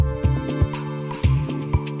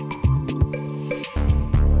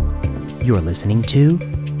You're listening to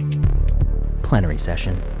Plenary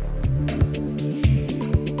Session.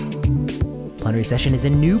 Plenary Session is a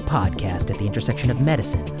new podcast at the intersection of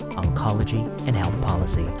medicine, oncology, and health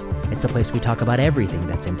policy. It's the place we talk about everything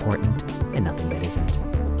that's important and nothing that isn't.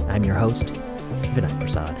 I'm your host, Vinay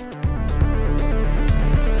Prasad.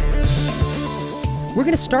 We're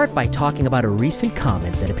going to start by talking about a recent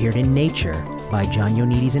comment that appeared in Nature by John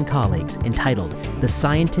Ioannidis and colleagues entitled "The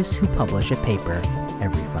Scientists Who Publish a Paper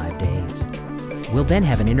Every 5 Days." We'll then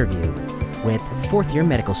have an interview with fourth-year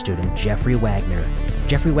medical student Jeffrey Wagner.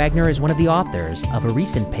 Jeffrey Wagner is one of the authors of a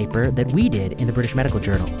recent paper that we did in the British Medical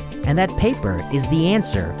Journal, and that paper is the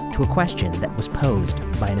answer to a question that was posed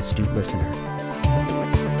by an astute listener.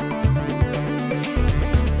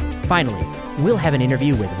 Finally, we'll have an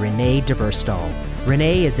interview with Renee Deverstal.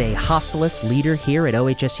 Renee is a hospitalist leader here at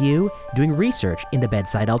OHSU doing research in the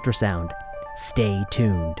bedside ultrasound. Stay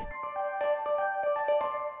tuned.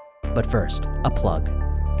 But first, a plug.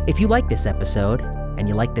 If you like this episode and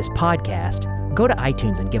you like this podcast, go to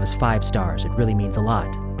iTunes and give us 5 stars. It really means a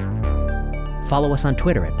lot. Follow us on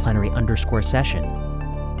Twitter at plenary_session.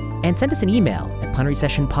 And send us an email at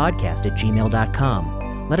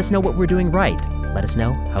plenarysessionpodcast@gmail.com. Let us know what we're doing right. Let us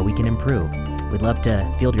know how we can improve. We'd love to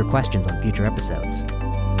field your questions on future episodes.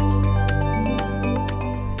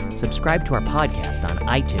 Subscribe to our podcast on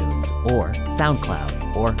iTunes or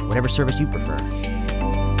SoundCloud or whatever service you prefer.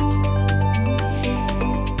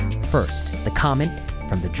 First, the comment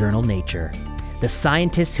from the journal Nature. The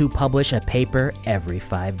scientists who publish a paper every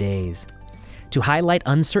 5 days. To highlight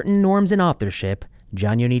uncertain norms in authorship,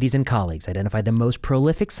 John Ioannidis and colleagues identified the most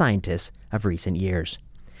prolific scientists of recent years.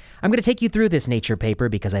 I'm going to take you through this Nature paper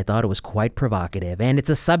because I thought it was quite provocative, and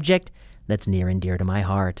it's a subject that's near and dear to my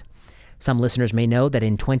heart. Some listeners may know that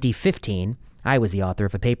in 2015, I was the author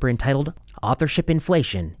of a paper entitled Authorship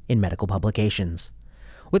Inflation in Medical Publications.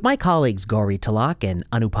 With my colleagues Gauri Tilak and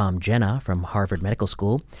Anupam Jena from Harvard Medical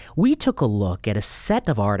School, we took a look at a set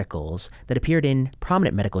of articles that appeared in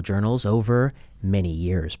prominent medical journals over many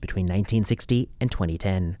years, between 1960 and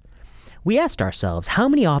 2010. We asked ourselves, how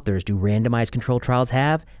many authors do randomized controlled trials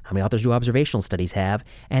have? How many authors do observational studies have?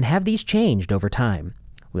 And have these changed over time?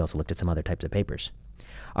 We also looked at some other types of papers.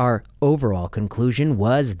 Our overall conclusion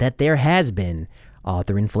was that there has been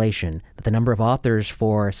author inflation, that the number of authors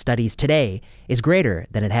for studies today is greater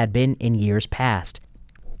than it had been in years past.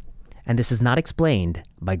 And this is not explained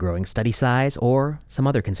by growing study size or some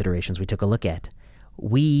other considerations we took a look at.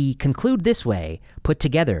 We conclude this way. Put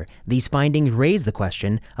together, these findings raise the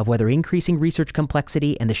question of whether increasing research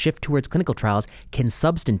complexity and the shift towards clinical trials can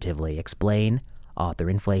substantively explain author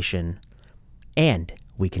inflation. And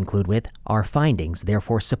we conclude with, our findings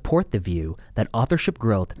therefore support the view that authorship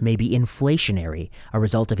growth may be inflationary, a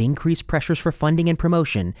result of increased pressures for funding and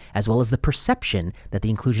promotion, as well as the perception that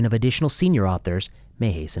the inclusion of additional senior authors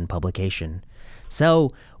may hasten publication.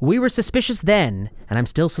 So, we were suspicious then, and I'm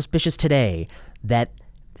still suspicious today, that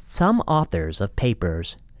some authors of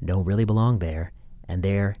papers don't really belong there, and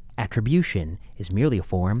their attribution is merely a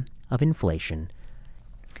form of inflation.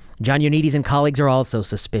 John Ioannidis and colleagues are also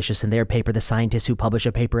suspicious in their paper, The Scientists Who Publish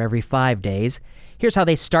a Paper Every 5 Days. Here's how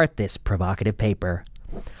they start this provocative paper.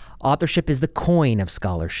 Authorship is the coin of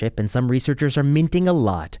scholarship, and some researchers are minting a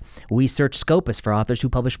lot. We searched Scopus for authors who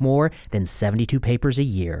publish more than 72 papers a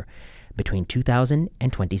year between 2000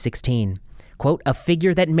 and 2016. Quote, a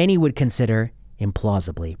figure that many would consider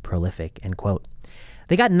implausibly prolific, end quote.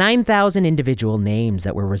 They got 9,000 individual names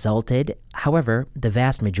that were resulted. However, the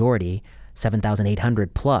vast majority,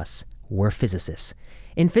 7,800 plus, were physicists.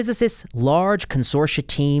 In physicists, large consortia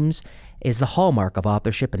teams is the hallmark of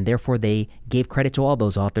authorship, and therefore they gave credit to all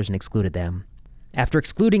those authors and excluded them. After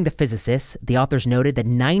excluding the physicists, the authors noted that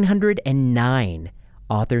 909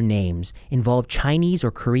 author names involved Chinese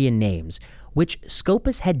or Korean names, which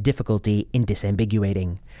Scopus had difficulty in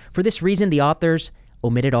disambiguating. For this reason, the authors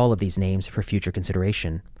omitted all of these names for future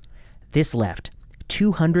consideration. This left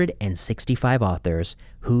 265 authors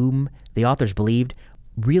whom the authors believed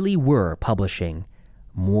really were publishing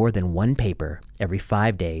more than one paper every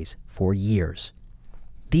 5 days for years.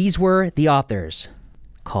 These were the authors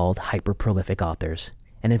called hyperprolific authors.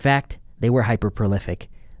 And in fact, they were hyperprolific.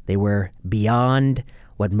 They were beyond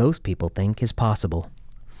what most people think is possible.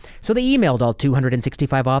 So they emailed all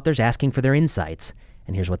 265 authors asking for their insights.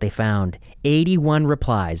 And here's what they found. 81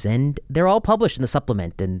 replies, and they're all published in the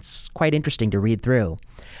supplement, and it's quite interesting to read through.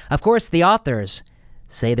 Of course, the authors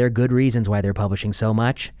say there are good reasons why they're publishing so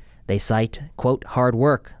much. They cite, quote, hard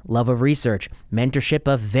work, love of research, mentorship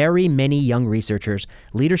of very many young researchers,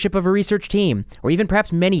 leadership of a research team, or even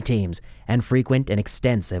perhaps many teams, and frequent and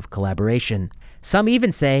extensive collaboration. Some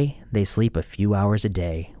even say they sleep a few hours a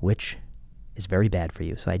day, which is very bad for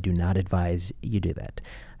you, so I do not advise you do that.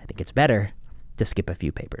 I think it's better to skip a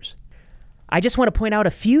few papers. I just want to point out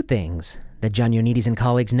a few things that John Ioannidis and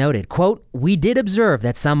colleagues noted. Quote, "We did observe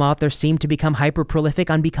that some authors seem to become hyper-prolific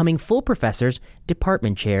on becoming full professors,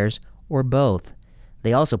 department chairs, or both.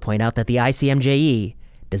 They also point out that the ICMJE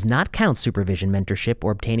does not count supervision, mentorship,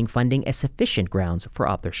 or obtaining funding as sufficient grounds for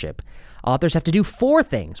authorship. Authors have to do 4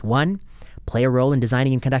 things. 1, play a role in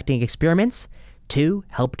designing and conducting experiments. 2,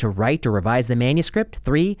 help to write or revise the manuscript.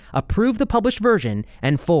 3, approve the published version.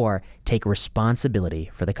 And 4, take responsibility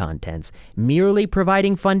for the contents. Merely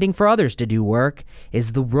providing funding for others to do work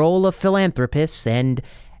is the role of philanthropists and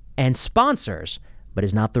sponsors, but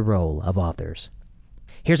is not the role of authors."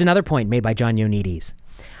 Here's another point made by John Ioannidis.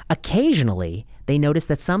 Occasionally, they notice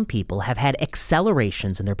that some people have had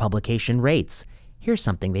accelerations in their publication rates. Here's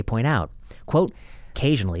something they point out. Quote,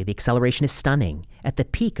 "Occasionally, the acceleration is stunning. At the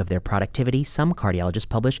peak of their productivity, some cardiologists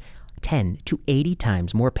publish 10 to 80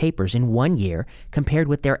 times more papers in 1 year compared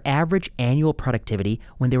with their average annual productivity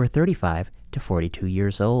when they were 35 to 42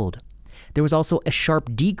 years old. There was also a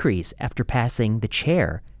sharp decrease after passing the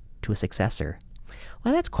chair to a successor."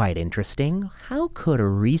 Well, that's quite interesting. How could a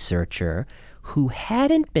researcher who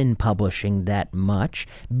hadn't been publishing that much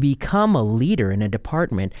become a leader in a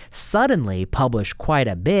department, suddenly publish quite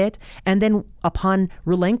a bit, and then upon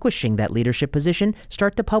relinquishing that leadership position,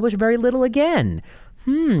 start to publish very little again?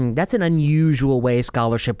 That's an unusual way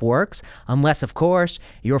scholarship works, unless, of course,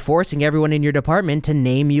 you're forcing everyone in your department to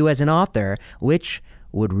name you as an author, which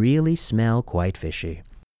would really smell quite fishy.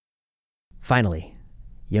 Finally,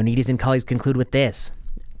 Ioannidis and colleagues conclude with this.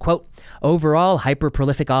 Quote, "Overall,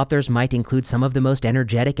 hyper-prolific authors might include some of the most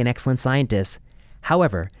energetic and excellent scientists.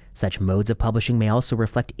 However, such modes of publishing may also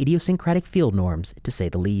reflect idiosyncratic field norms, to say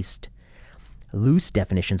the least. Loose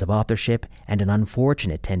definitions of authorship and an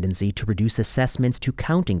unfortunate tendency to reduce assessments to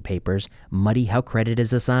counting papers muddy how credit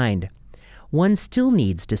is assigned. One still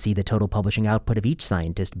needs to see the total publishing output of each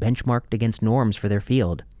scientist benchmarked against norms for their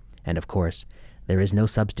field. And of course, there is no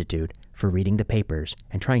substitute for reading the papers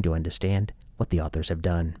and trying to understand what the authors have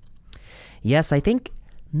done." Yes, I think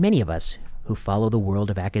many of us who follow the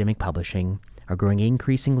world of academic publishing are growing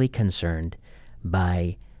increasingly concerned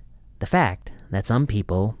by the fact that some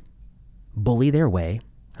people bully their way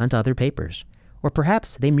onto other papers, or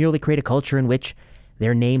perhaps they merely create a culture in which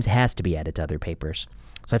their names has to be added to other papers.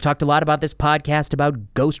 So I've talked a lot about this podcast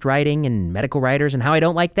about ghostwriting and medical writers and how I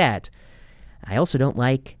don't like that. I also don't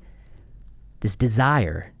like this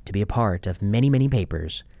desire to be a part of many, many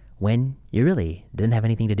papers when you really didn't have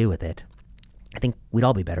anything to do with it. I think we'd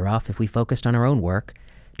all be better off if we focused on our own work,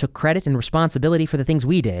 took credit and responsibility for the things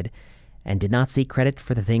we did, and did not seek credit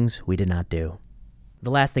for the things we did not do.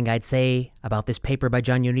 The last thing I'd say about this paper by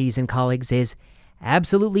John Ioannidis and colleagues is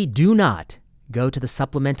absolutely do not go to the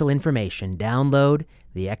supplemental information, download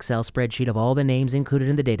the Excel spreadsheet of all the names included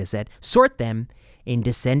in the dataset, sort them in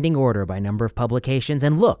descending order by number of publications,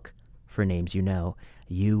 and look for names you know.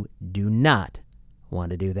 You do not want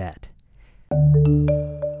to do that.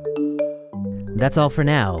 That's all for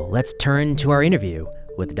now. Let's turn to our interview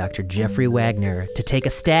with Dr. Jeffrey Wagner to take a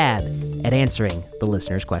stab at answering the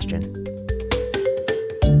listener's question.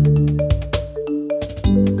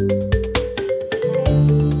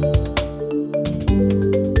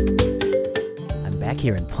 I'm back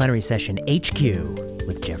here in Plenary Session HQ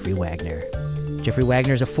with Jeffrey Wagner. Jeffrey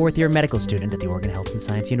Wagner is a 4th-year medical student at the Oregon Health and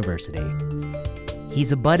Science University.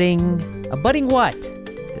 He's a budding what?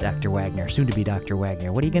 Dr. Wagner, soon to be Dr.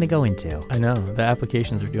 Wagner. What are you going to go into? I know. The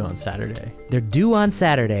applications are due on Saturday. They're due on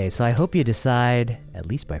Saturday, so I hope you decide at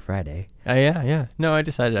least by Friday. Yeah. No, I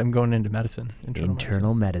decided I'm going into medicine.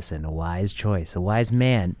 Internal medicine, a wise choice, a wise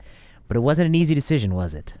man. But it wasn't an easy decision,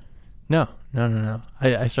 was it? No.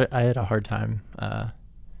 I had a hard time. I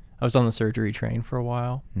was on the surgery train for a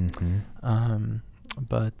while. Mm-hmm.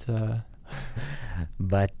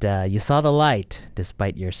 But you saw the light.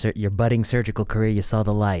 Despite your budding surgical career, you saw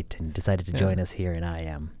the light and decided to join us here in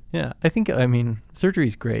IM. Yeah, I mean,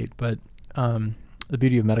 surgery's great, but the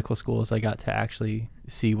beauty of medical school is I got to actually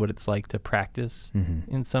see what it's like to practice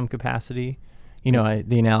in some capacity. You know,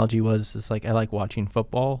 the analogy was like I like watching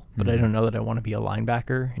football, but I don't know that I want to be a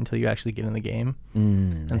linebacker until you actually get in the game.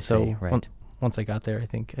 Once I got there, I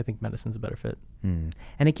think medicine's a better fit. And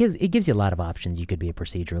it gives you a lot of options. You could be a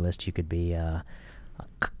proceduralist. You could be a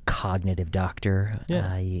cognitive doctor.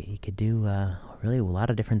 Yeah. You could do really a lot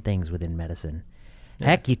of different things within medicine. Yeah.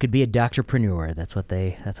 Heck, you could be a doctorpreneur. That's what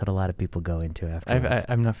a lot of people go into afterwards.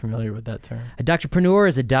 I'm not familiar with that term. A doctorpreneur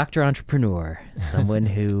is a doctor entrepreneur, someone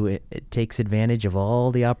who it takes advantage of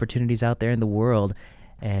all the opportunities out there in the world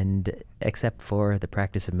And except for the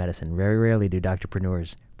practice of medicine, very rarely do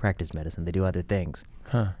doctorpreneurs practice medicine. They do other things.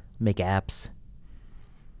 Make apps.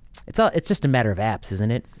 It's just a matter of apps,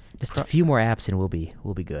 isn't it? Just a few more apps and we'll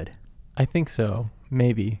be good. I think so.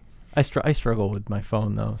 Maybe. I struggle with my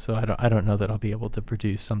phone though, so I don't know that I'll be able to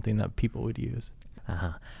produce something that people would use.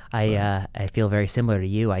 I feel very similar to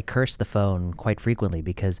you. I curse the phone quite frequently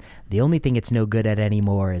because the only thing it's no good at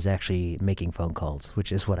anymore is actually making phone calls,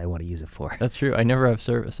 which is what I want to use it for. That's true. I never have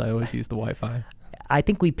service. I always use the Wi-Fi. I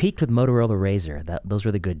think we peaked with Motorola Razr. Those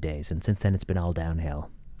were the good days, and since then it's been all downhill.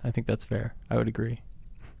 I think that's fair. I would agree.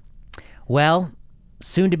 Well,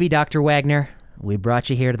 soon to be Dr. Wagner, we brought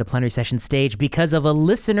you here to the plenary session stage because of a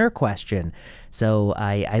listener question. So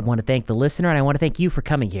I want to thank the listener, and I want to thank you for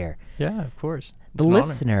coming here. Yeah, of course. The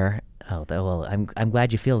listener, I'm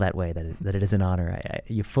glad you feel that way, that it is an honor.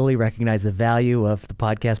 You fully recognize the value of the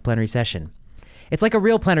podcast plenary session. It's like a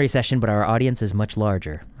real plenary session, but our audience is much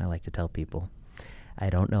larger, I like to tell people. I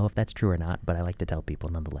don't know if that's true or not, but I like to tell people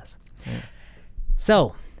nonetheless. Yeah.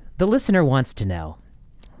 So, the listener wants to know,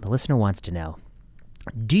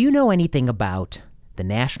 do you know anything about the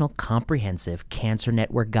National Comprehensive Cancer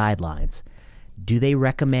Network guidelines? Do they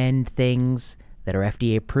recommend things that are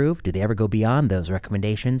FDA approved? Do they ever go beyond those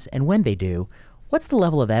recommendations? And when they do, what's the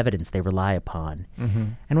level of evidence they rely upon? Mm-hmm.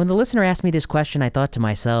 And when the listener asked me this question, I thought to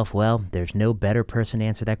myself, well, there's no better person to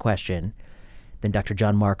answer that question than Dr.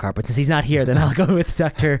 John Marquardt. But since he's not here, then I'll go with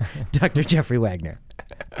Dr. Jeffrey Wagner.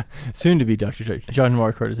 Soon to be Dr. John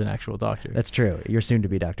Marquardt is an actual doctor. That's true. You're soon to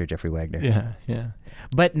be Dr. Jeffrey Wagner. Yeah.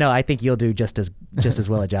 But no, I think you'll do just as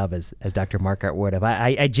well a job as Dr. Marquardt would have.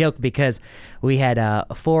 I joked because we had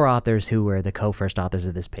 4 authors who were the co-first authors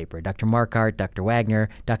of this paper: Dr. Marquardt, Dr. Wagner,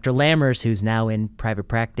 Dr. Lammers, who's now in private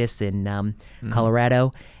practice in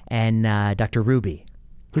Colorado, and Dr. Ruby,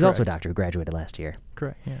 who's also a doctor who graduated last year.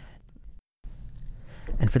 Correct. Yeah.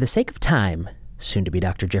 And for the sake of time, soon to be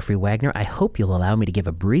Dr. Jeffrey Wagner, I hope you'll allow me to give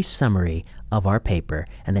a brief summary of our paper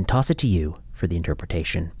and then toss it to you for the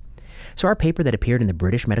interpretation. So our paper that appeared in the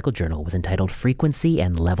British Medical Journal was entitled Frequency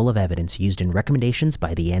and Level of Evidence Used in Recommendations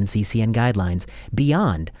by the NCCN Guidelines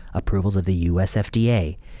Beyond Approvals of the US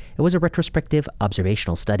FDA. It was a retrospective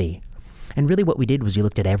observational study. And really what we did was we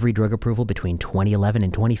looked at every drug approval between 2011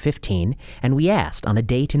 and 2015, and we asked on a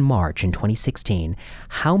date in March in 2016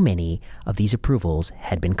 how many of these approvals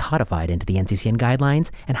had been codified into the NCCN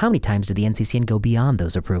guidelines, and how many times did the NCCN go beyond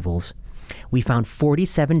those approvals. We found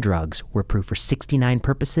 47 drugs were approved for 69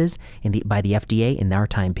 purposes by the FDA in our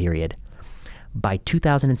time period. By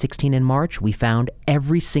 2016 in March, we found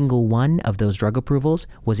every single one of those drug approvals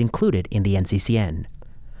was included in the NCCN.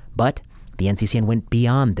 But the NCCN went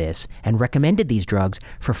beyond this and recommended these drugs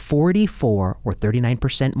for 44 or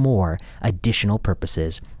 39% more additional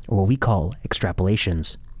purposes, or what we call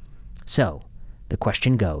extrapolations. So, the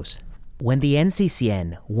question goes, when the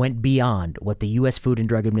NCCN went beyond what the U.S. Food and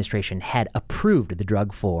Drug Administration had approved the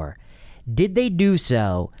drug for, did they do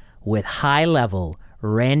so with high-level,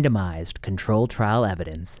 randomized, controlled trial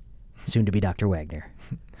evidence? Soon to be Dr. Wagner.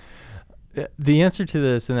 The answer to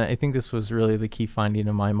this, and I think this was really the key finding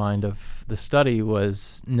in my mind of the study,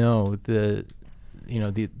 was no. The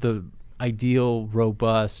ideal,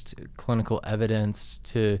 robust clinical evidence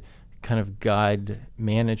to kind of guide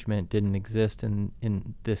management didn't exist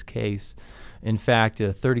in this case. In fact,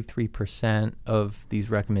 33% of these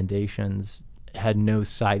recommendations had no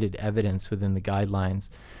cited evidence within the guidelines.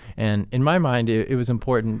 And in my mind, it was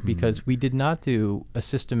important because we did not do a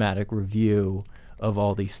systematic review of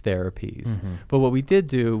all these therapies. But what we did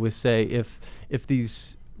do was say if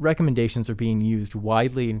these recommendations are being used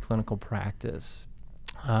widely in clinical practice,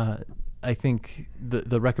 I think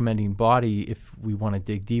the recommending body, if we want to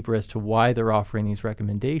dig deeper as to why they're offering these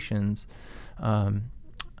recommendations, has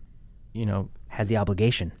the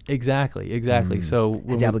obligation. Exactly. So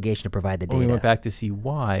has the obligation to provide the data. When we went back to see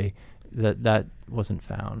why, that wasn't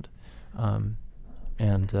found.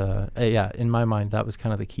 In my mind, that was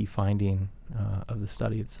kind of the key finding of the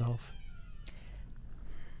study itself.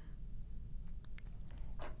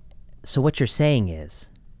 So what you're saying is,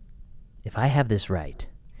 if I have this right,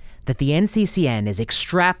 that the NCCN is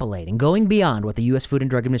extrapolating, going beyond what the U.S. Food and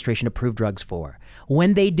Drug Administration approved drugs for.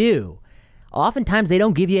 When they do, oftentimes they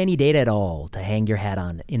don't give you any data at all to hang your hat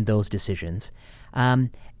on in those decisions.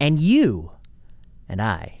 And you and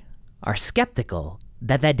I are skeptical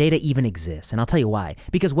that data even exists. And I'll tell you why.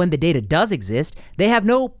 Because when the data does exist, they have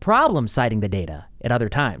no problem citing the data at other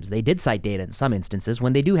times. They did cite data in some instances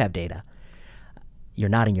when they do have data. You're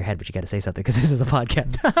nodding your head, but you got to say something because this is a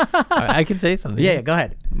podcast. I can say something. Yeah, go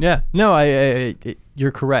ahead. Yeah. No,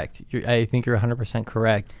 you're correct. I think you're 100%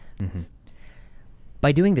 correct.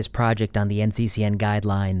 By doing this project on the NCCN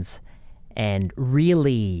guidelines and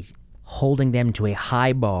really holding them to a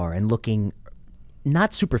high bar and looking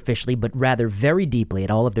not superficially, but rather very deeply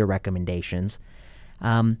at all of their recommendations,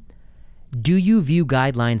 do you view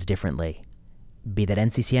guidelines differently, be that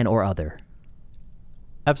NCCN or other?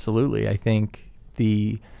 Absolutely. I think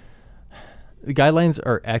the guidelines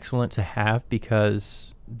are excellent to have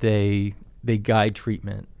because they guide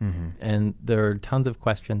treatment. And there are tons of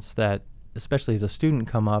questions that, especially as a student,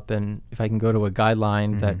 come up, and if I can go to a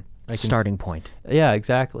guideline that I can starting point. Yeah,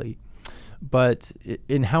 exactly. But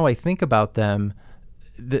in how I think about them,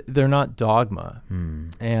 they're not dogma.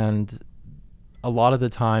 And a lot of the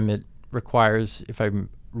time it requires, if I'm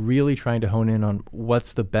really trying to hone in on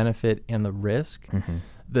what's the benefit and the risk,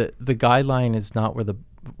 the guideline is not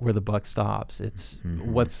where the buck stops. It's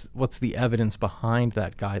what's the evidence behind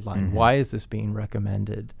that guideline? Why is this being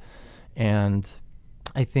recommended? And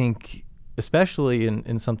I think, especially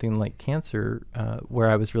in something like cancer, where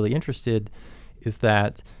I was really interested, is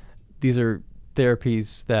that these are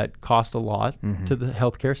therapies that cost a lot to the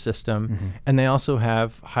healthcare system, and they also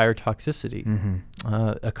have higher toxicity.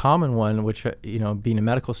 A common one, which being a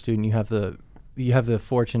medical student, you have the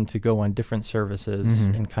fortune to go on different services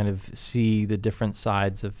and kind of see the different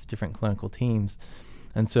sides of different clinical teams.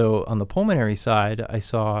 And so on the pulmonary side, I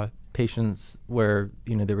saw patients where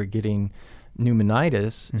they were getting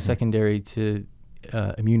pneumonitis secondary to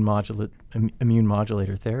immune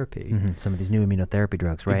modulator therapy. Some of these new immunotherapy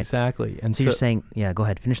drugs, right? Exactly. And so you're saying, go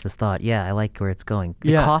ahead, finish this thought. Yeah, I like where it's going.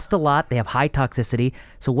 They Yeah. cost a lot, they have high toxicity,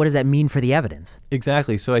 so what does that mean for the evidence?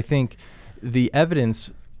 Exactly. So I think the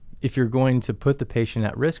evidence, if you're going to put the patient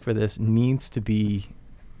at risk for this, needs to be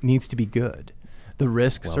good. The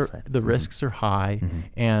risks Well said. risks are high,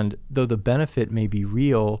 and though the benefit may be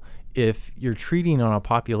real, if you're treating on a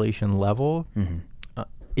population level,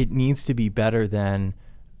 it needs to be better than,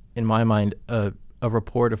 in my mind, a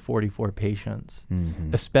report of 44 patients,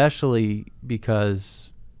 especially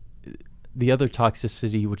because the other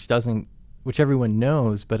toxicity, which everyone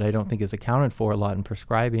knows, but I don't think is accounted for a lot in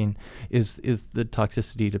prescribing, is the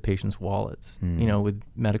toxicity to patients' wallets. With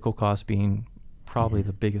medical costs being probably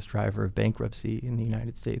the biggest driver of bankruptcy in the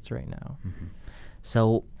United States right now.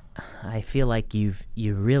 So I feel like you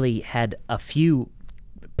really had a few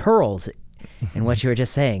pearls in what you were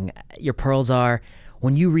just saying. Your pearls are,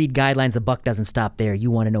 when you read guidelines, the buck doesn't stop there. You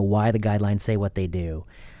want to know why the guidelines say what they do.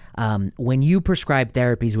 When you prescribe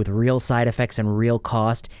therapies with real side effects and real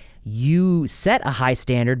cost, you set a high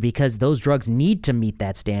standard because those drugs need to meet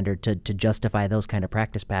that standard to justify those kind of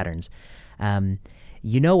practice patterns.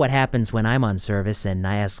 You know what happens when I'm on service and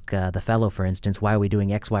I ask the fellow, for instance, why are we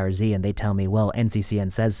doing X, Y, or Z? And they tell me, well,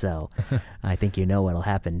 NCCN says so. I think you know what'll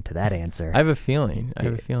happen to that answer. I have a feeling.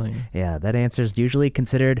 Yeah, that answer is usually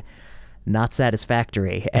considered not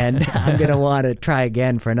satisfactory. And I'm going to want to try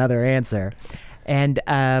again for another answer. And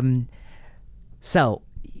so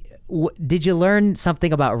did you learn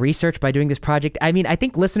something about research by doing this project? I mean, I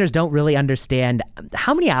think listeners don't really understand.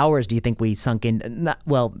 How many hours do you think we sunk in?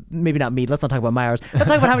 Well, maybe not me. Let's not talk about my hours. Let's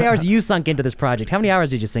talk about how many hours you sunk into this project. How many hours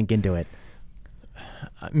did you sink into it?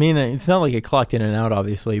 I mean, it's not like it clocked in and out,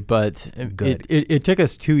 obviously, but it took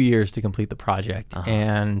us 2 years to complete the project.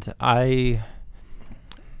 And I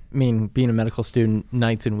mean, being a medical student,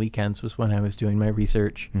 nights and weekends was when I was doing my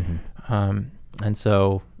research. And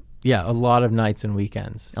so, yeah, a lot of nights and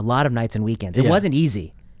weekends. A lot of nights and weekends. It wasn't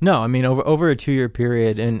easy. No, I mean, over a 2 year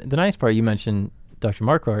period. And the nice part, you mentioned Dr.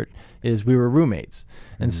 Marquardt, is we were roommates.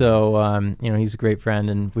 And so, he's a great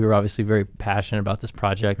friend, and we were obviously very passionate about this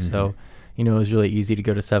project. So, it was really easy to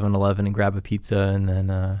go to 7-Eleven and grab a pizza and then,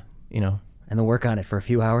 And then work on it for a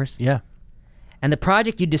few hours? Yeah. And the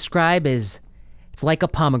project you describe is, it's like a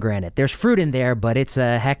pomegranate. There's fruit in there, but it's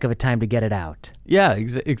a heck of a time to get it out. Yeah,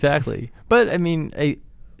 exactly. But, I mean,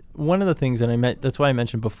 one of the things that's why I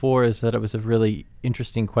mentioned before, is that it was a really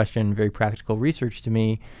interesting question, very practical research to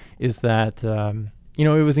me, is that, it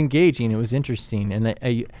was engaging, it was interesting, and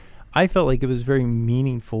I felt like it was very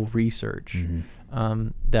meaningful research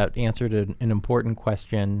that answered an important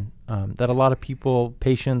question that a lot of people,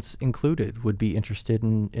 patients included, would be interested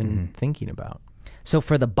in thinking about. So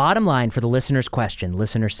for the bottom line, for the listener's question,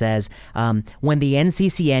 listener says, when the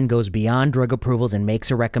NCCN goes beyond drug approvals and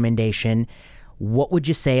makes a recommendation, what would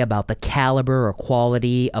you say about the caliber or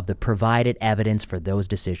quality of the provided evidence for those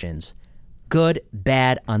decisions? Good,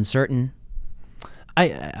 bad, uncertain?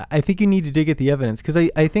 I think you need to dig at the evidence, because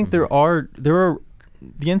I think there are the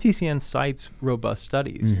NCCN cites robust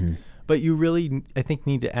studies, but you really, I think,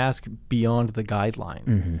 need to ask beyond the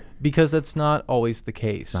guideline, because that's not always the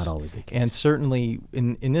case. It's not always the case. And certainly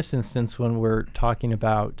in this instance, when we're talking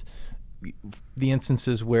about the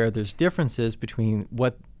instances where there's differences between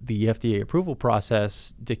what the FDA approval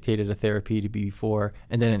process dictated a therapy to be for,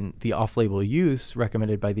 and then the off-label use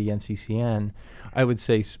recommended by the NCCN, I would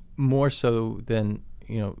say more so than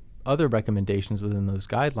other recommendations within those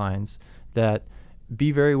guidelines, that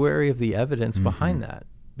be very wary of the evidence behind that,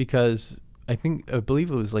 because I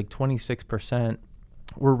believe it was like 26%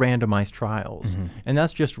 were randomized trials, and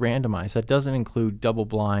that's just randomized. That doesn't include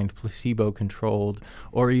double-blind, placebo-controlled,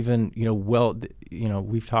 or even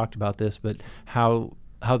we've talked about this, but how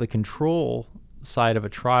the control side of a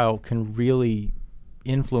trial can really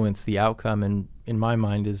influence the outcome, and in my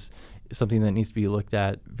mind is something that needs to be looked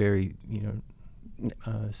at very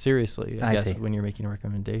seriously, I guess, see. when you're making a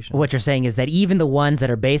recommendation. What you're saying is that even the ones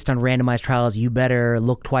that are based on randomized trials, you better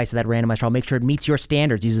look twice at that randomized trial, make sure it meets your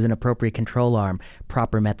standards, uses an appropriate control arm,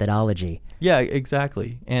 proper methodology. Yeah,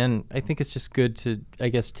 exactly. And I think it's just good to, I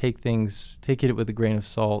guess, take it with a grain of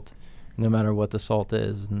salt, no matter what the salt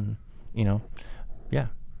is. And,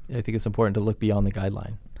 I think it's important to look beyond the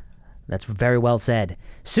guideline. That's very well said.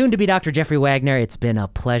 Soon to be Dr. Jeffrey Wagner, it's been a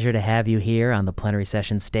pleasure to have you here on the plenary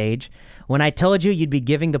session stage. When I told you you'd be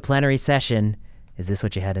giving the plenary session, is this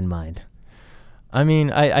what you had in mind? I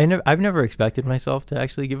mean, I've never expected myself to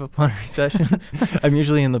actually give a plenary session. I'm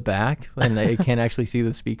usually in the back, and I can't actually see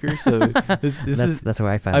the speaker. So that's where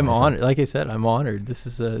I found myself. I'm honored. Like I said, I'm honored. This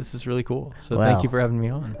is really cool. So thank you for having me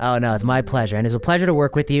on. Oh no, it's my pleasure, and it's a pleasure to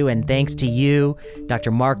work with you. And thanks to you,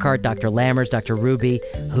 Dr. Marquardt, Dr. Lammers, Dr. Ruby,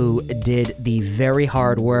 who did the very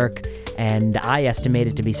hard work. And I estimate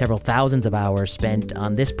it to be several thousands of hours spent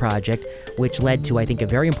on this project, which led to, I think, a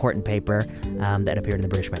very important paper that appeared in the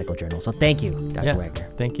British Medical Journal. So thank you, Dr.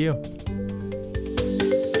 Wagner. Thank you.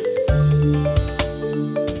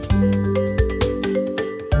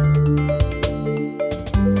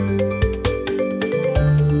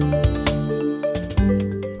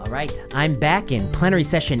 All right, I'm back in Plenary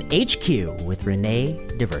Session HQ with Renee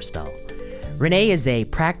DeVerstal. Renee is a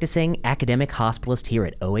practicing academic hospitalist here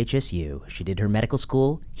at OHSU. She did her medical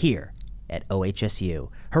school here at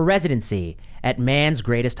OHSU. Her residency at Man's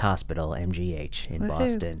Greatest Hospital, MGH, in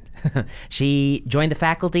Boston. She joined the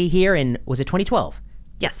faculty here in, was it 2012?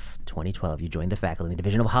 Yes. 2012, you joined the faculty in the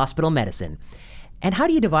Division of Hospital Medicine. And how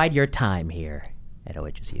do you divide your time here at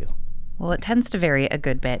OHSU? Well, it tends to vary a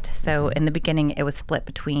good bit. So in the beginning, it was split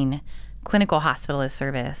between clinical hospitalist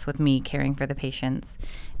service with me caring for the patients,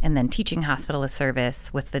 and then teaching hospitalist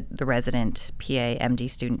service with the resident PA, MD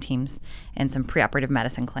student teams, and some preoperative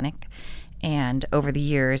medicine clinic. And over the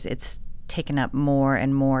years, it's taken up more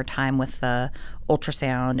and more time with the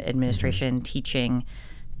ultrasound administration, teaching.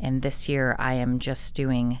 And this year, I am just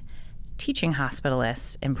doing teaching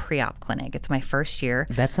hospitalists in pre-op clinic. It's my first year.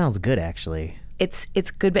 That sounds good, actually. It's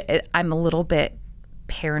good, but I'm a little bit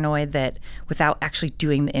paranoid that without actually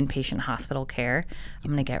doing the inpatient hospital care,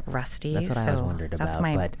 I'm going to get rusty. That's what I was wondering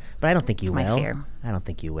about, but I don't think you will. That's my fear. I don't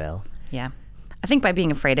think you will. Yeah. I think by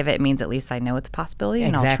being afraid of it means at least I know it's a possibility,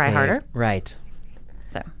 and I'll try harder. Right.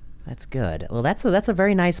 So that's good. Well, that's a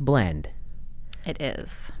very nice blend. It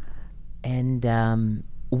is. And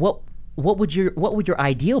what would your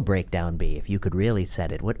ideal breakdown be if you could really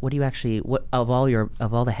set it? What do you actually, of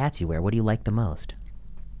all the hats you wear, what do you like the most?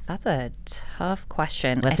 That's a tough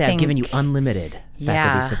question. Let's say I've given you unlimited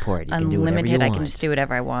faculty support. You can do whatever you want. I can just do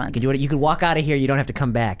whatever I want. You can do it. You could walk out of here. You don't have to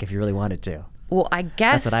come back if you really wanted to. Well, I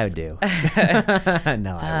guess that's what I would do.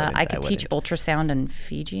 No, I could teach ultrasound in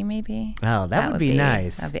Fiji, maybe. Oh, that would be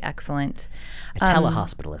nice. That'd be excellent. A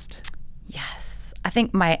telehospitalist. Yes. I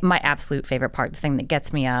think my absolute favorite part, the thing that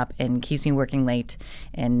gets me up and keeps me working late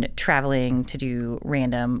and traveling to do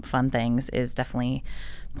random fun things, is definitely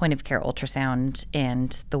point of care ultrasound,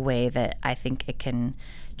 and the way that I think it can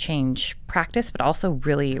change practice, but also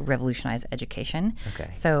really revolutionize education. Okay.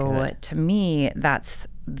 So to me, that's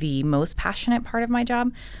the most passionate part of my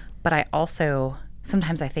job. But I also,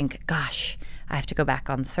 sometimes I think, gosh, I have to go back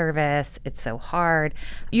on service. It's so hard.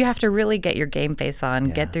 You have to really get your game face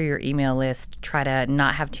on, get through your email list, try to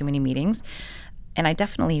not have too many meetings. And I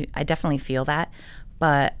definitely feel that.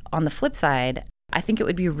 But on the flip side, I think it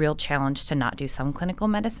would be a real challenge to not do some clinical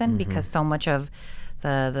medicine, because so much of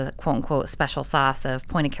the quote-unquote special sauce of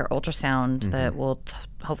point-of-care ultrasound that we'll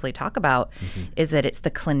hopefully talk about is that it's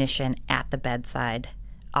the clinician at the bedside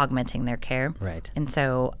augmenting their care. Right. And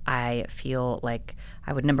so I feel like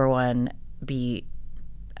I would, number one, I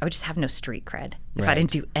would just have no street cred if I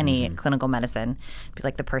didn't do any clinical medicine. It'd be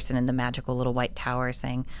like the person in the magical little white tower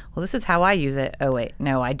saying, well, this is how I use it. Oh, wait,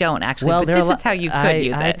 no, I don't actually. Well, but this is how you could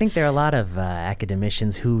use it. I think there are a lot of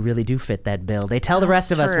academicians who really do fit that bill. They tell the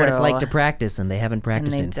rest of us what it's like to practice, and they haven't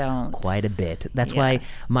practiced in quite a bit. That's why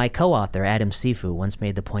my co-author, Adam Sifu, once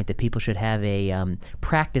made the point that people should have a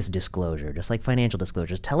practice disclosure, just like financial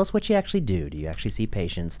disclosures. Tell us what you actually do. Do you actually see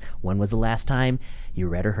patients? When was the last time you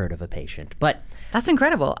read or heard of a patient? But that's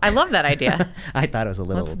incredible. I love that idea. I thought it was a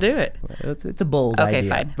little. Let's do it. It's a bold idea. Okay,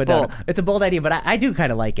 fine. But bold. It's a bold idea, but I do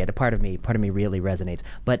kind of like it. A part of me really resonates.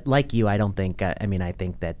 But like you, I don't think. I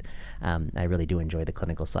think that I really do enjoy the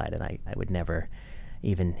clinical side, and I would never,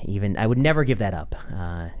 even I would never give that up.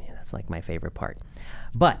 That's like my favorite part.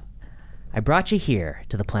 But I brought you here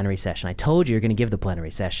to the plenary session. I told you you're going to give the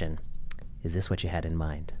plenary session. Is this what you had in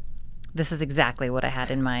mind? This is exactly what I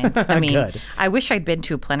had in mind. I mean, Good. I wish I'd been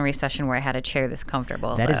to a plenary session where I had a chair this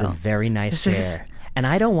comfortable. That is a very nice chair. And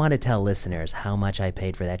I don't want to tell listeners how much I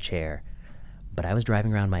paid for that chair, but I was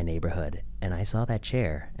driving around my neighborhood and I saw that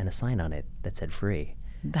chair and a sign on it that said free.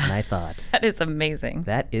 And I thought, that is amazing.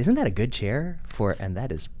 Isn't that a good chair and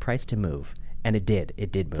that is priced to move. And it did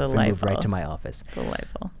move. Delightful. It moved right to my office.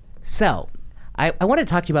 Delightful. So, I wanted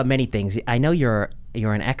to talk to you about many things. I know you're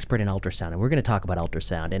an expert in ultrasound, and we're going to talk about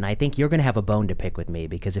ultrasound. And I think you're going to have a bone to pick with me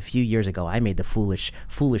because a few years ago I made the foolish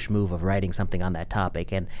move of writing something on that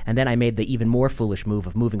topic, and then I made the even more foolish move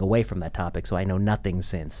of moving away from that topic. So I know nothing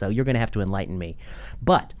since. So you're going to have to enlighten me.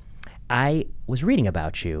 But I was reading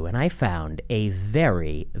about you, and I found a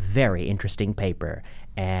very, very interesting paper,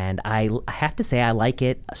 and I have to say I like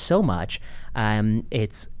it so much.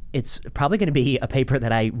 It's probably going to be a paper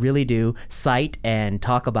that I really do cite and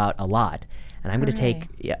talk about a lot. And I'm going to take,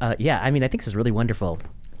 I think this is really wonderful.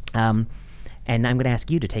 And I'm going to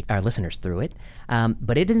ask you to take our listeners through it.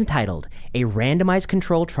 But it is entitled, A Randomized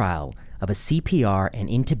Control Trial of a CPR and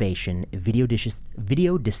Intubation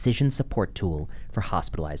Video Decision Support Tool for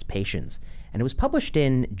Hospitalized Patients. And it was published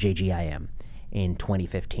in JGIM in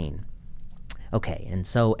 2015. Okay, and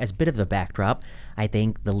so as a bit of a backdrop, I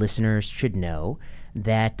think the listeners should know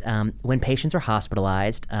that when patients are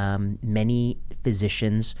hospitalized, many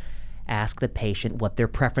physicians ask the patient what their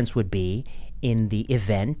preference would be in the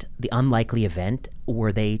unlikely event,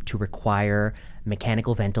 were they to require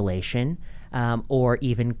mechanical ventilation or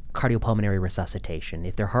even cardiopulmonary resuscitation.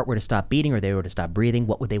 If their heart were to stop beating or they were to stop breathing,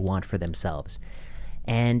 what would they want for themselves?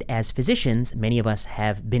 And as physicians, many of us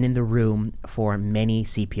have been in the room for many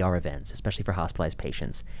CPR events, especially for hospitalized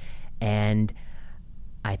patients. And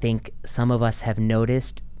I think some of us have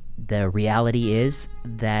noticed the reality is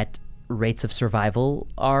that rates of survival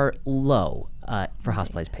are low for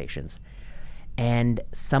hospitalized patients. And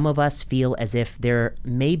some of us feel as if there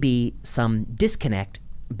may be some disconnect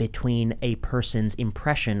between a person's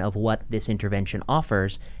impression of what this intervention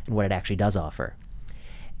offers and what it actually does offer.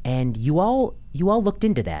 And you all looked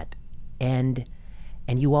into that, and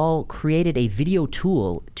you all created a video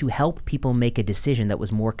tool to help people make a decision that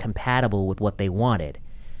was more compatible with what they wanted.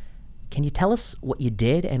 Can you tell us what you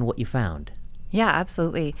did and what you found? Yeah,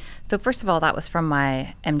 absolutely. So first of all, that was from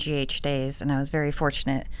my MGH days, and I was very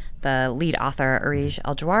fortunate. The lead author, Arij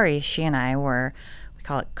Al-Jawari, she and I were, we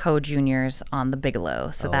call it co-juniors on the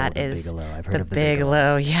Bigelow. So that is Bigelow. I've heard of the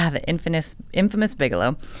Bigelow. Bigelow. Yeah, the infamous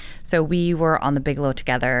Bigelow. So we were on the Bigelow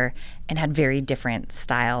together and had very different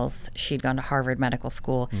styles. She'd gone to Harvard Medical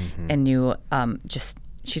School and knew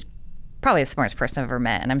she's probably the smartest person I've ever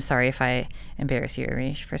met. And I'm sorry if I embarrass you,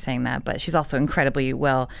 Arij, for saying that, but she's also incredibly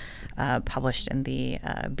well published in the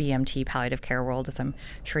BMT palliative care world, as I'm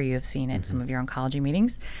sure you have seen at some of your oncology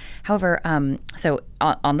meetings. However, so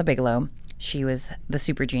on the Bigelow, she was the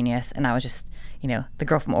super genius, and I was just, the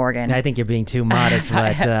girl from Oregon. I think you're being too modest,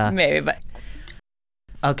 but maybe, but.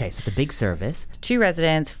 Okay, so it's a big service. 2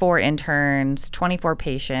 residents, 4 interns, 24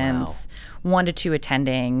 patients, 1 to 2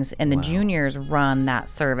 attendings, and the juniors run that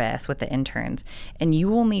service with the interns. And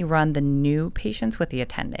you only run the new patients with the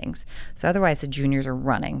attendings. So otherwise, the juniors are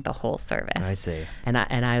running the whole service. I see. And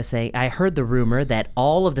I was saying, I heard the rumor that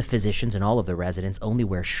all of the physicians and all of the residents only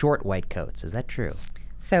wear short white coats. Is that true?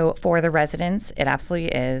 So for the residents, it absolutely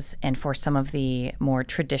is. And for some of the more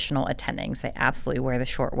traditional attendings, they absolutely wear the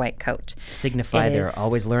short white coat. To signify they're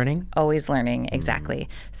always learning? Always learning, exactly.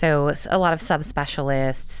 So a lot of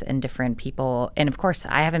subspecialists and different people. And of course,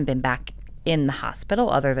 I haven't been back in the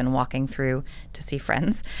hospital other than walking through to see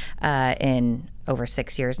friends in over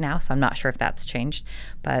 6 years now. So I'm not sure if that's changed.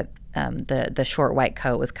 But the short white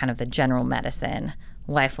coat was kind of the general medicine,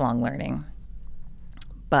 lifelong learning.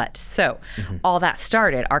 But so all that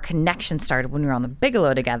started, our connection started when we were on the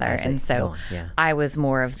Bigelow together. And so I was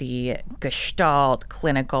more of the Gestalt,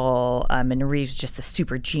 clinical, and Reeves just a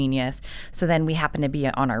super genius. So then we happened to be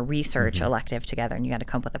on our research elective together, and you had to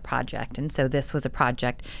come up with a project. And so this was a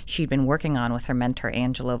project she'd been working on with her mentor,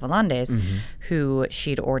 Angelo Volandes, who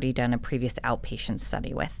she'd already done a previous outpatient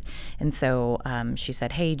study with. And so she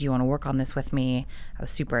said, hey, do you want to work on this with me? I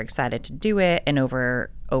was super excited to do it. And over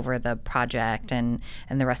the project and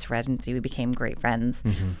the rest of residency, we became great friends.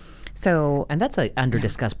 So, and that's an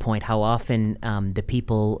under-discussed point. How often the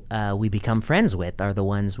people we become friends with are the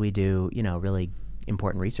ones we do, really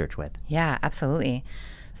important research with. Yeah, absolutely.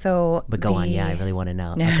 So, but go on. Yeah, I really want to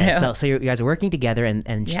know. Okay, so you guys are working together, and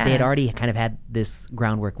they had already kind of had this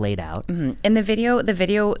groundwork laid out. In the video,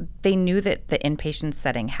 they knew that the inpatient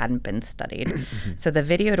setting hadn't been studied, so the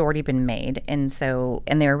video had already been made, and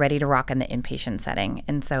they were ready to rock in the inpatient setting.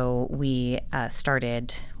 And so we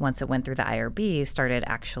started, once it went through the IRB, started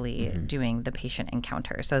actually doing the patient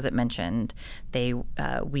encounter. So as it mentioned,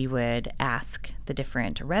 we would ask the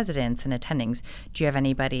different residents and attendings, do you have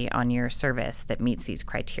anybody on your service that meets these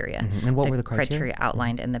criteria? And what were the criteria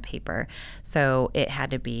outlined in the paper? So it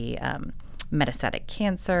had to be metastatic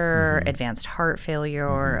cancer, advanced heart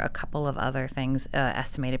failure, a couple of other things,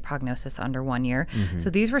 estimated prognosis under 1 year. So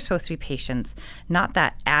these were supposed to be patients, not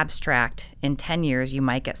that abstract, in 10 years you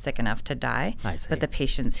might get sick enough to die, but the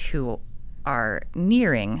patients who are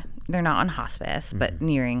nearing, they're not on hospice, but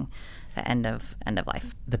nearing the end of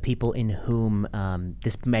life. The people in whom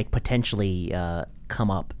this may potentially come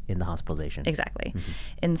up in the hospitalization. Exactly.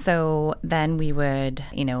 And so then we would,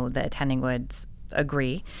 the attending would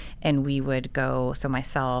agree, and we would go, so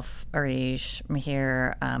myself, Arish,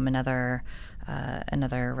 Mihir, another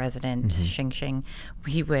resident, Xing,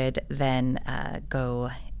 we would then go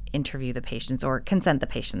interview the patients or consent the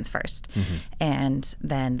patients first. And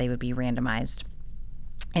then they would be randomized.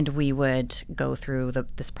 And we would go through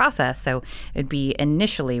this process. So it'd be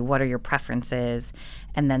initially, what are your preferences?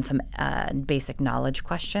 And then some basic knowledge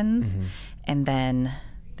questions. And then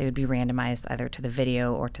they would be randomized either to the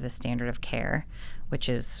video or to the standard of care, which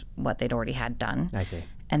is what they'd already had done. I see.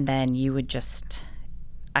 And then you would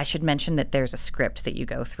I should mention that there's a script that you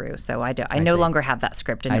go through. So I no longer have that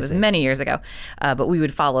script, and it was many years ago. But we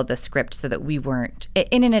would follow the script so that we weren't,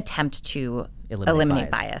 in an attempt to eliminate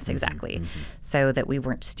bias exactly, so that we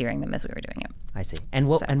weren't steering them as we were doing it. I see. And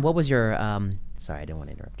what was your? Sorry, I didn't want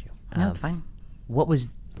to interrupt you. No, it's fine. What was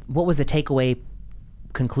the takeaway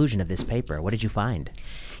conclusion of this paper? What did you find?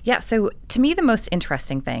 Yeah, so to me, the most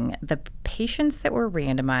interesting thing, the patients that were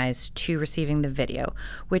randomized to receiving the video,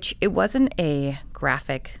 which it wasn't a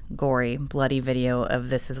graphic, gory, bloody video of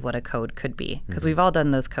this is what a code could be, because we've all done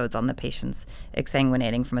those codes on the patients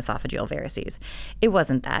exsanguinating from esophageal varices. It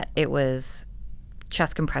wasn't that. It was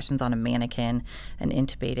chest compressions on a mannequin and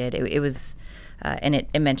intubated. It was, and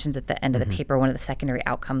it mentions at the end of the paper, one of the secondary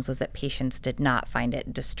outcomes was that patients did not find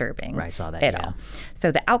it disturbing. Right, I saw that at all. So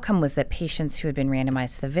the outcome was that patients who had been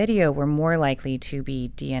randomized to the video were more likely to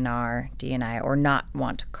be DNR, DNI, or not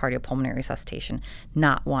want cardiopulmonary resuscitation,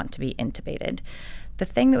 not want to be intubated. The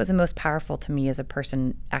thing that was the most powerful to me as a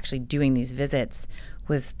person actually doing these visits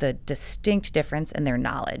was the distinct difference in their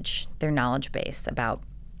knowledge base about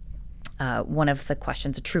one of the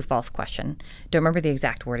questions, a true-false question. Don't remember the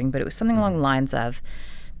exact wording, but it was something along the lines of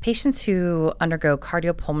patients who undergo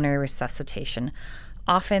cardiopulmonary resuscitation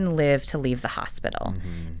often live to leave the hospital.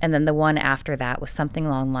 And then the one after that was something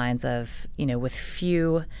along the lines of, with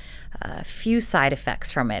few side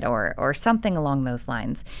effects from it or something along those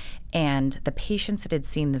lines. And the patients that had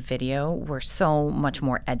seen the video were so much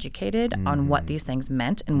more educated on what these things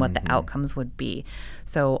meant and what the outcomes would be.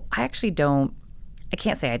 So I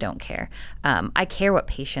can't say I don't care. I care what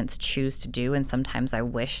patients choose to do, and sometimes I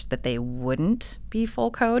wish that they wouldn't be full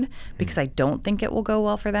code because I don't think it will go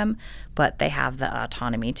well for them, but they have the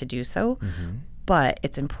autonomy to do so. But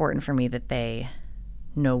it's important for me that they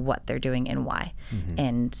know what they're doing and why,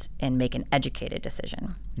 and make an educated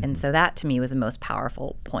decision. And so that to me was the most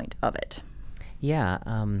powerful point of it. Yeah,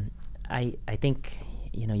 I think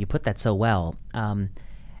you put that so well.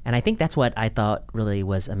 And I think that's what I thought really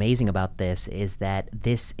was amazing about this, is that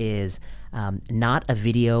this is not a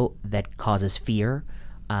video that causes fear.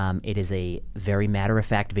 It is a very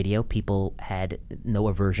matter-of-fact video. People had no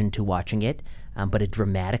aversion to watching it, but it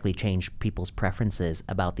dramatically changed people's preferences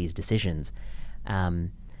about these decisions.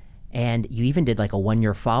 And you even did like a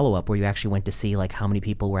 1-year follow-up where you actually went to see like how many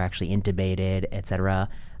people were actually intubated, et cetera.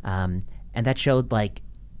 And that showed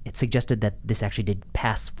it suggested that this actually did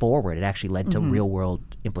pass forward. It actually led to real-world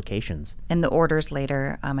implications. And the orders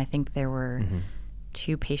later, I think there were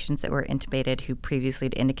 2 patients that were intubated who previously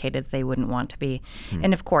had indicated they wouldn't want to be.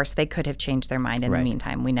 And of course, they could have changed their mind in the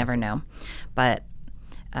meantime. We never know. But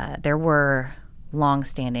there were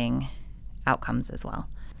long-standing outcomes as well.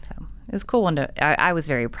 So it was a cool one I was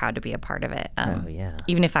very proud to be a part of it.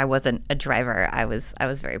 Even if I wasn't a driver, I was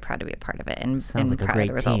very proud to be a part of it and Sounds like proud a great of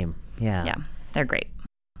the result. team. Yeah. Yeah, they're great.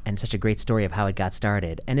 And such a great story of how it got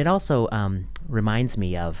started. And it also reminds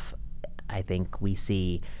me of, I think we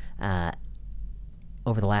see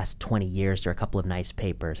over the last 20 years, there are a couple of nice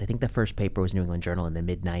papers. I think the first paper was New England Journal in the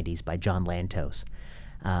mid-90s by John Lantos.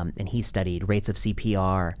 And he studied rates of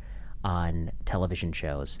CPR on television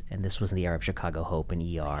shows. And this was in the era of Chicago Hope and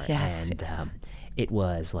ER. Yes, and yes. It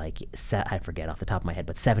was like, I forget off the top of my head,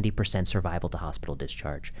 but 70% survival to hospital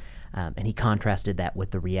discharge. And he contrasted that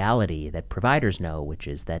with the reality that providers know, which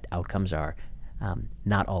is that outcomes are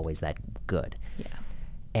not always that good. Yeah.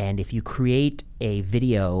 And if you create a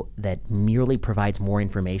video that merely provides more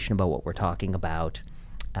information about what we're talking about,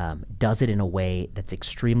 does it in a way that's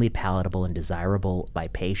extremely palatable and desirable by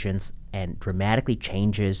patients and dramatically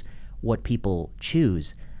changes what people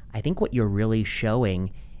choose, I think what you're really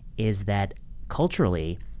showing is that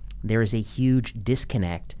culturally there is a huge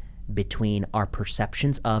disconnect between our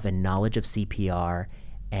perceptions of and knowledge of CPR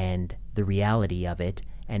and the reality of it.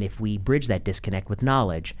 And if we bridge that disconnect with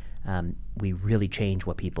knowledge, we really change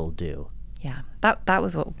what people do. Yeah, that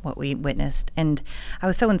was what we witnessed. And I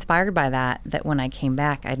was so inspired by that when I came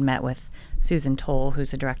back, I'd met with Susan Toll, who's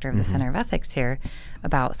the director of the Center of Ethics here,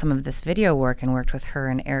 about some of this video work and worked with her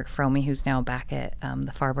and Eric Fromey, who's now back at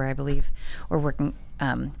the Farber, I believe, or working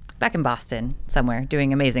back in Boston somewhere,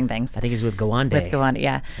 doing amazing things. I think it's with Gowande. With Gowande,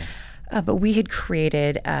 yeah. But we had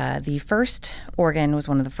created the first, Oregon was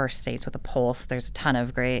one of the first states with a pulse. There's a ton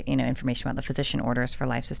of great, information about the physician orders for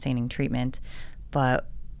life-sustaining treatment, but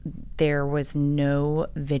there was no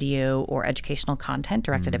video or educational content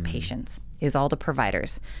directed at patients. It was all to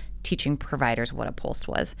providers, teaching providers what a pulse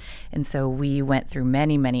was. And so we went through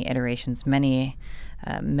many, many iterations, many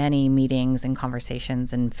meetings and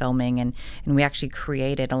conversations and filming, and we actually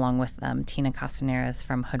created, along with Tina Castaneras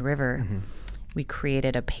from Hood River, we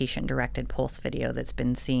created a patient-directed pulse video that's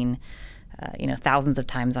been seen thousands of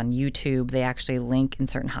times on YouTube. They actually link in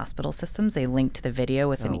certain hospital systems. They link to the video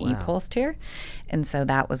with an e-pulse tier. And so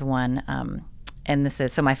that was one. And this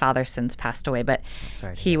is, so my father since passed away, but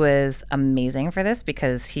he was amazing for this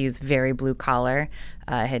because he's very blue collar,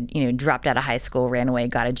 had, dropped out of high school, ran away,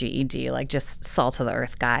 got a GED, like just salt of the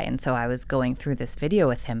earth guy. And so I was going through this video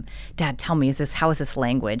with him. Dad, tell me, how is this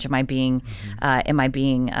language? Am I being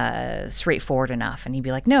straightforward enough? And he'd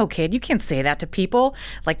be like, no, kid, you can't say that to people.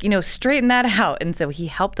 Like, straighten that out. And so he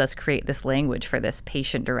helped us create this language for this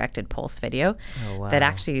patient directed pulse video that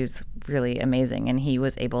actually is really amazing. And he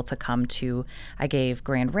was able to come to, I gave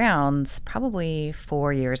grand rounds probably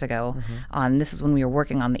 4 years ago this is when we were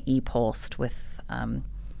working on the e-pulse with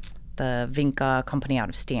the Vinca company out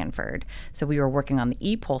of Stanford. So we were working on the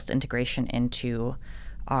e-pulse integration into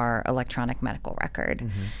our electronic medical record.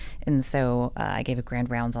 And so I gave a grand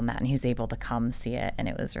rounds on that, and he was able to come see it, and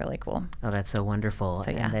it was really cool. Oh, that's so wonderful.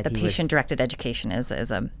 So yeah, the patient-directed education is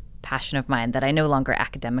a passion of mine that I no longer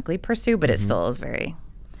academically pursue, but it still is very,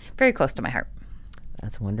 very close to my heart.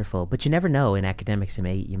 That's wonderful. But you never know. In academics, you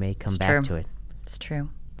may come back to it. It's true.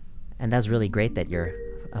 And that's really great that your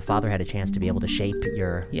father had a chance to be able to shape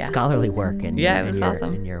your scholarly work and it was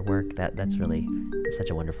awesome. And your work. That's really such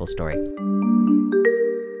a wonderful story.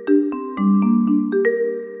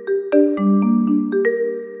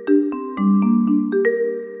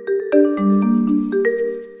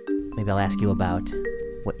 Maybe I'll ask you about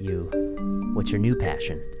what's your new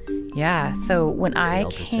passion? Yeah, so when I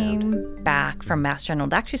came back from Mass General,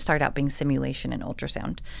 it actually started out being simulation and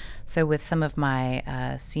ultrasound. So with some of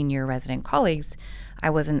my senior resident colleagues, I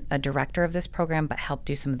wasn't a director of this program, but helped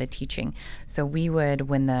do some of the teaching. So we would,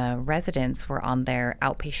 when the residents were on their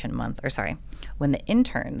outpatient month, when the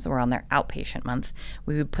interns were on their outpatient month,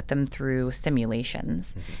 we would put them through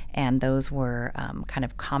simulations. And those were kind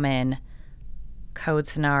of common code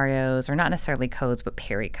scenarios, or not necessarily codes, but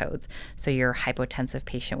peri-codes. So your hypotensive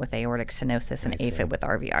patient with aortic stenosis and AFib with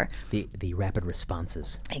RVR. The rapid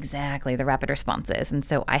responses. Exactly, the rapid responses. And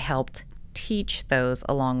so I helped teach those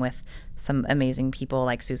along with some amazing people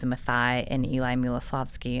like Susan Mathai and Eli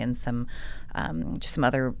Miloslavsky and some just some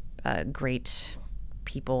other great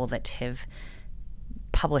people that have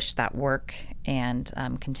published that work and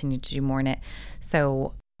continue to do more in it.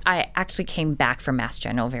 So I actually came back from Mass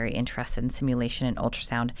General very interested in simulation and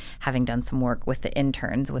ultrasound, having done some work with the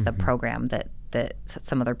interns with a program that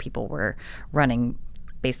some other people were running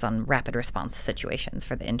based on rapid response situations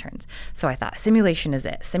for the interns. So I thought simulation is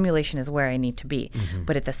it. Simulation is where I need to be.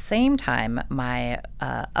 But at the same time, my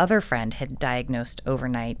other friend had diagnosed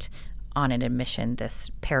overnight on an admission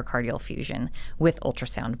this pericardial fusion with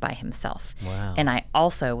ultrasound by himself. Wow. And I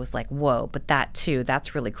also was like, whoa, but that too,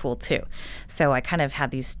 that's really cool too. So I kind of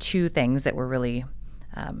had these two things that were really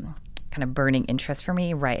kind of burning interest for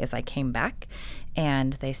me right as I came back.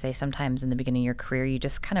 And they say sometimes in the beginning of your career, you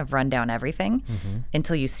just kind of run down everything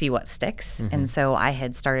until you see what sticks. And so I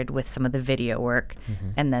had started with some of the video work,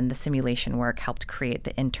 and then the simulation work helped create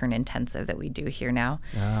the intern intensive that we do here now.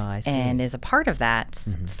 Oh, I see. And as a part of that,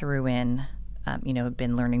 threw in,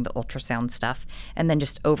 been learning the ultrasound stuff. And then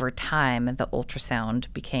just over time, the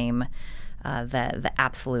ultrasound became the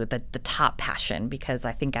absolute, the top passion, because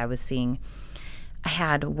I think I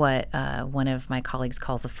had what one of my colleagues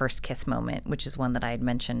calls a first kiss moment, which is one that I had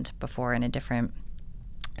mentioned before in a different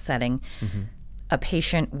setting. A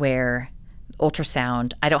patient where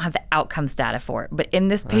ultrasound, I don't have the outcomes data for it, but in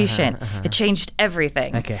this patient, it changed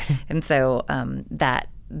everything. Okay. And so that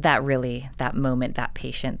moment, that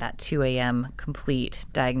patient, that 2 a.m. complete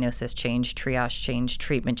diagnosis change, triage change,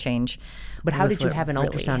 treatment change. But how was did you what have an really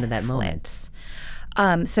ultrasound in that moment?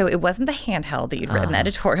 flipped. So it wasn't the handheld that you'd read an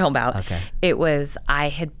editorial about. Okay. It was,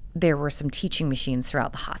 there were some teaching machines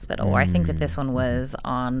throughout the hospital, or I think that this one was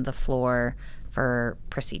on the floor for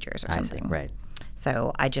procedures or something. Right.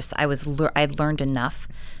 So I'd learned enough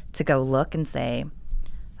to go look and say,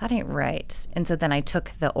 that ain't right. And so then I took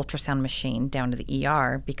the ultrasound machine down to the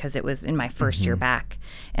ER because it was in my first year back,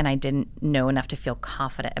 and I didn't know enough to feel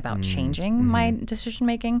confident about changing my decision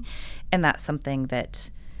making. And that's something that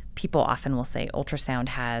people often will say, ultrasound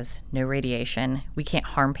has no radiation. We can't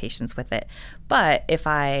harm patients with it. But if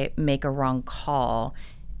I make a wrong call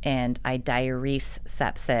and I diurese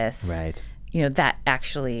sepsis, Right. That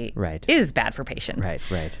actually is bad for patients.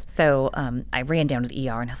 Right. So I ran down to the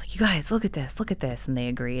ER and I was like, you guys, look at this. And they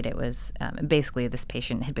agreed. It was basically this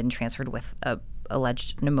patient had been transferred with a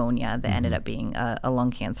alleged pneumonia that ended up being a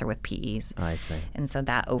lung cancer with PEs. I see. And so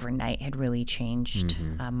that overnight had really changed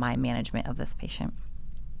my management of this patient.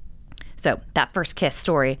 So that first kiss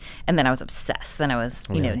story, and then I was obsessed. Then I was,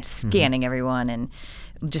 scanning everyone and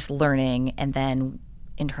just learning. And then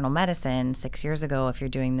internal medicine 6 years ago, if you're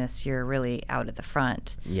doing this, you're really out at the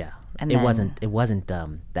front. Yeah. And it then, wasn't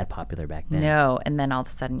that popular back then. No. And then all of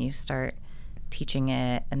a sudden you start teaching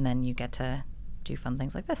it, and then you get to do fun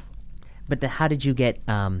things like this. But how did you get?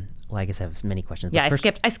 Well, I guess I have many questions. Yeah,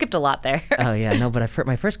 but I skipped a lot there. Oh yeah, no. But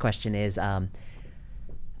my first question is,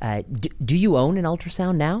 do you own an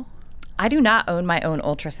ultrasound now? I do not own my own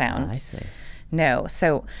ultrasound. I see. No.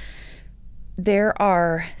 So there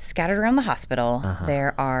are scattered around the hospital.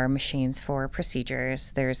 There are machines for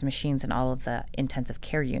procedures. There's machines in all of the intensive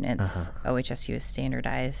care units. OHSU has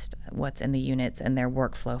standardized what's in the units and their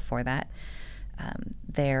workflow for that.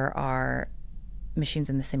 There are machines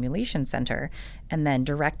in the simulation center. And then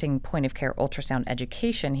directing point of care ultrasound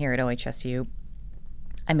education here at OHSU,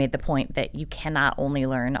 I made the point that you cannot only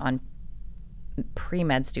learn on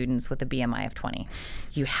pre-med students with a BMI of 20.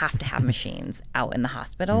 You have to have machines out in the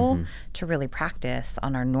hospital to really practice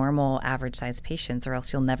on our normal average size patients, or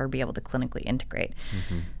else you'll never be able to clinically integrate.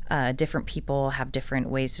 Different people have different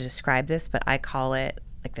ways to describe this, but I call it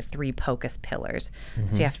like the 3 POCUS pillars.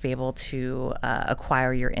 So you have to be able to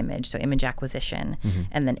acquire your image, so image acquisition,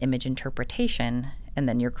 and then image interpretation, and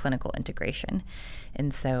then your clinical integration.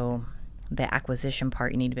 And so the acquisition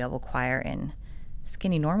part you need to be able to acquire in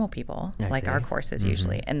skinny normal people, like our courses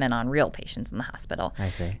usually, and then on real patients in the hospital. I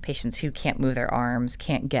see. Patients who can't move their arms,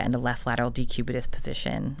 can't get into left lateral decubitus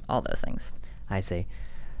position, all those things. I see.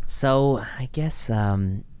 So I guess,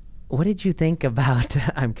 what did you think about,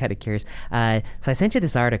 I'm kind of curious. So I sent you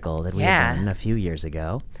this article that we had done a few years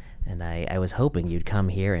ago, and I was hoping you'd come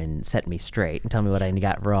here and set me straight and tell me what I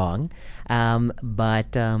got wrong.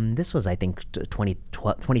 But this was, I think,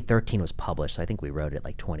 2013 was published, so I think we wrote it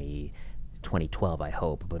like 2012, I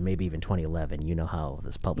hope, but maybe even 2011. You know how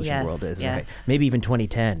this publishing world is, right? Maybe even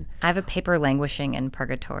 2010. I have a paper languishing in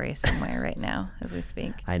purgatory somewhere right now as we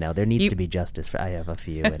speak. I know. There needs to be justice. I have a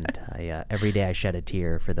few, and every day I shed a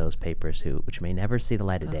tear for those papers which may never see the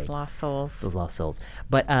light of day. Those lost souls. Those lost souls.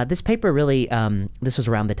 But this paper really, this was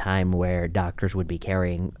around the time where doctors would be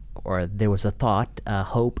carrying, or there was a thought,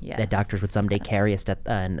 hope that doctors would someday carry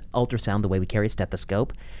an ultrasound the way we carry a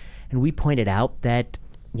stethoscope. And we pointed out that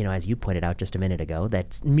as you pointed out just a minute ago,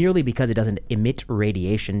 that merely because it doesn't emit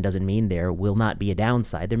radiation doesn't mean there will not be a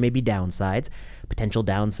downside. There may be downsides. Potential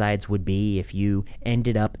downsides would be if you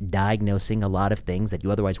ended up diagnosing a lot of things that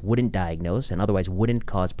you otherwise wouldn't diagnose and otherwise wouldn't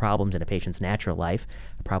cause problems in a patient's natural life,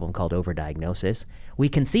 a problem called overdiagnosis. We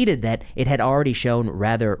conceded that it had already shown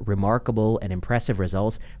rather remarkable and impressive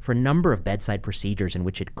results for a number of bedside procedures in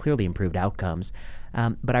which it clearly improved outcomes.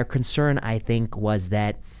 But our concern, I think, was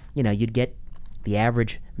that, you'd get the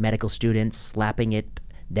average medical student slapping it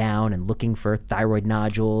down and looking for thyroid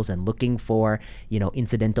nodules and looking for,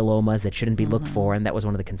 incidentalomas that shouldn't be looked for, and that was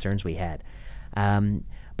one of the concerns we had.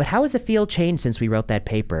 But how has the field changed since we wrote that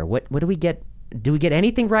paper? What do we get? Do we get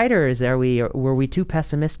anything right, or were we too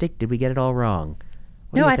pessimistic? Did we get it all wrong?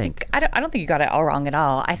 What do you think? I don't think you got it all wrong at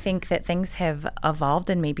all. I think that things have evolved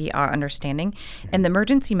and maybe our understanding. And the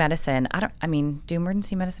emergency medicine, do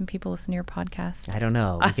emergency medicine people listen to your podcast? I don't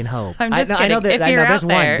know. We can hope. I'm just kidding. I know that there's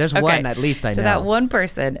one. There's one at least I know. To that one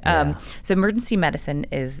person. Yeah. So emergency medicine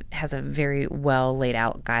has a very well laid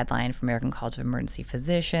out guideline from American College of Emergency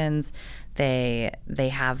Physicians. They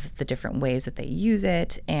have the different ways that they use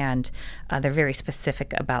it, and they're very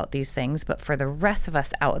specific about these things. But for the rest of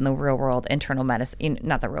us out in the real world, internal medicine,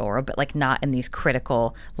 not the real world, but like not in these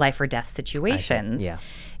critical life or death situations,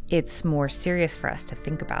 it's more serious for us to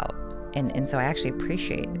think about. And so I actually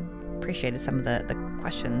appreciated some of the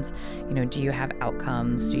questions. Do you have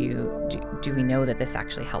outcomes? Do we know that this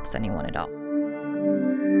actually helps anyone at all?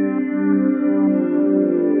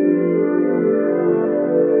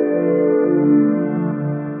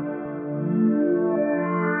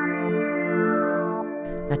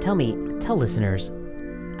 Now tell listeners,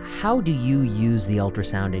 how do you use the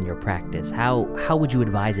ultrasound in your practice? How would you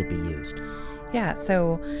advise it be used? Yeah,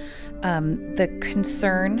 so the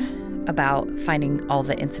concern about finding all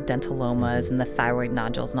the incidentalomas and the thyroid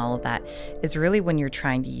nodules and all of that is really when you're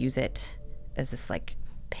trying to use it as this like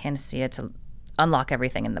panacea to unlock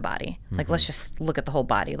everything in the body. Like, let's just look at the whole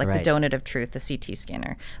body, like the donut of truth, the CT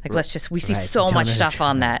scanner. Like, we see so much stuff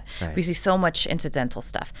on that. Right. We see so much incidental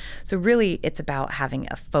stuff. So really, it's about having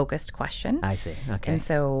a focused question. I see. Okay. And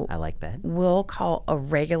so I like that. We'll call a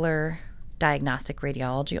regular diagnostic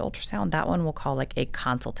radiology ultrasound, that one we'll call like a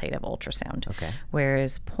consultative ultrasound. Okay.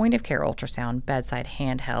 Whereas point of care ultrasound, bedside,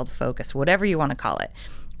 handheld, focused, whatever you want to call it,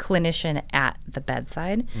 clinician at the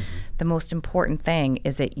bedside, the most important thing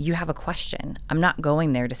is that you have a question. I'm not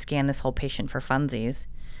going there to scan this whole patient for funsies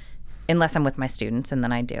unless I'm with my students, and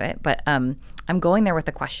then I do it. But I'm going there with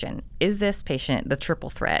a question. Is this patient the triple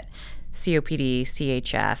threat? COPD,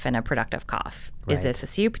 CHF, and a productive cough. Right. Is this a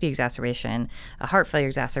COPD exacerbation, a heart failure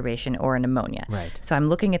exacerbation, or a pneumonia? Right. So I'm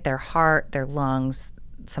looking at their heart, their lungs,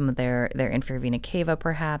 some of their inferior vena cava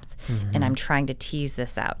perhaps, and I'm trying to tease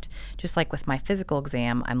this out. Just like with my physical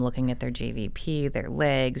exam, I'm looking at their JVP, their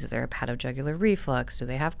legs, is there hepatojugular reflux, do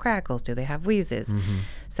they have crackles, do they have wheezes?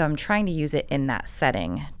 So I'm trying to use it in that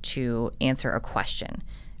setting to answer a question.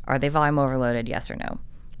 Are they volume overloaded, yes or no?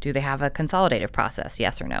 Do they have a consolidative process,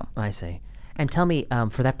 yes or no? I see. And tell me,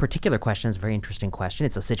 for that particular question, it's a very interesting question.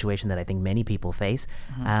 It's a situation that I think many people face.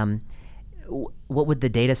 What would the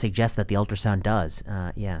data suggest that the ultrasound does?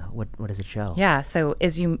 What does it show? Yeah, so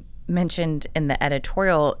as you mentioned in the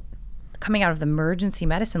editorial, coming out of the emergency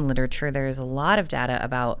medicine literature, there's a lot of data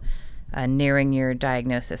about nearing your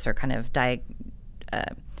diagnosis or kind of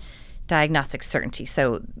diagnostic certainty.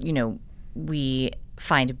 So, we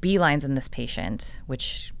find B lines in this patient,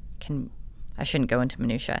 which I shouldn't go into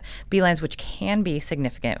minutia, B lines which can be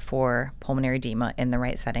significant for pulmonary edema in the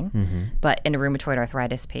right setting. But in a rheumatoid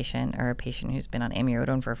arthritis patient or a patient who's been on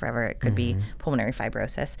amiodarone for forever, it could be pulmonary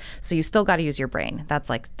fibrosis. So you still got to use your brain. That's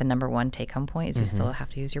like the number one take-home point is you still have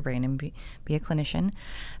to use your brain and be a clinician.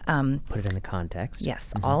 Put it in the context.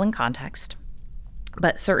 Yes, all in context.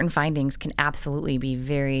 But certain findings can absolutely be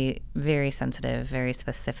very, very sensitive, very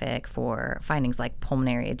specific for findings like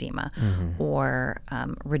pulmonary edema or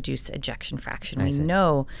reduced ejection fraction. We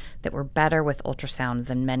know that we're better with ultrasound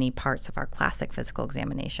than many parts of our classic physical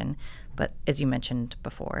examination. But as you mentioned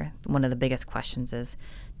before, one of the biggest questions is,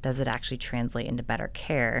 does it actually translate into better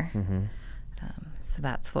care? So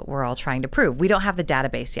that's what we're all trying to prove. We don't have the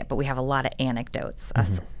database yet, but we have a lot of anecdotes.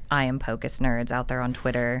 Us I am POCUS nerds out there on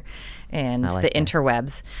Twitter and the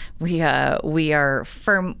interwebs. We are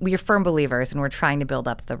firm believers, and we're trying to build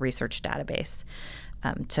up the research database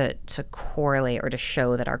to correlate or to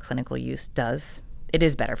show that our clinical use is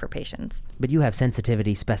better for patients. But you have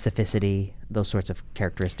sensitivity, specificity, those sorts of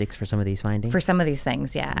characteristics for some of these findings? For some of these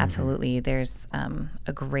things, yeah, absolutely. There's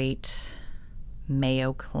a great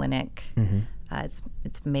Mayo Clinic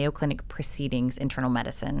It's Mayo Clinic Proceedings Internal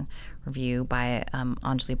Medicine Review by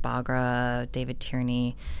Anjali Bagra, David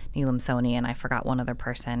Tierney, Neelam Soni, and I forgot one other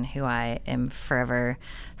person who I am forever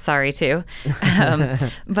sorry to.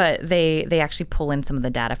 But they actually pull in some of the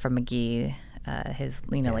data from McGee, his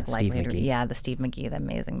like Steve Light Later, McGee. the Steve McGee, the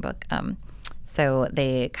amazing book. So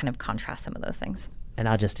they kind of contrast some of those things. And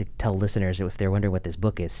I'll just tell listeners, if they're wondering what this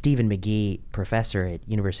book is, Stephen McGee, professor at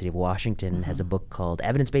University of Washington, has a book called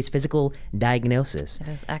Evidence-Based Physical Diagnosis. It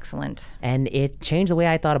is excellent. And it changed the way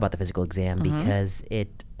I thought about the physical exam because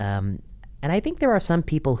it, and I think there are some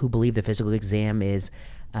people who believe the physical exam is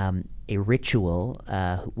a ritual,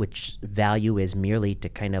 which value is merely to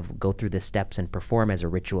kind of go through the steps and perform as a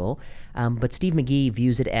ritual. But Steve McGee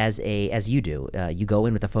views it as you do. You go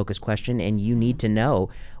in with a focused question and you need to know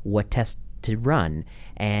what test to run,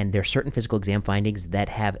 and there are certain physical exam findings that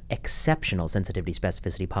have exceptional sensitivity,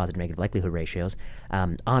 specificity, positive, negative likelihood ratios,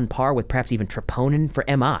 on par with perhaps even troponin for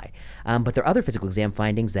MI. But there are other physical exam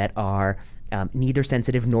findings that are neither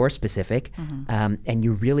sensitive nor specific, and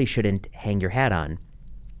you really shouldn't hang your hat on.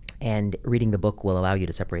 And reading the book will allow you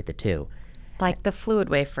to separate the two. Like the fluid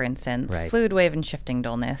wave, for instance, Right. fluid wave and shifting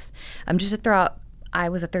dullness. Just to throw out, I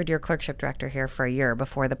was a third-year clerkship director here for a year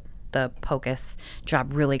before the POCUS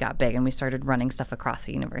job really got big and we started running stuff across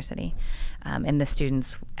the university. And the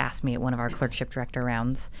students asked me at one of our clerkship director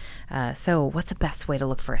rounds, so what's the best way to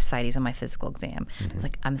look for ascites on my physical exam? I was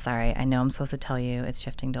like, I'm sorry, I know I'm supposed to tell you it's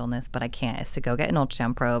shifting dullness, but I can't. It's to go get an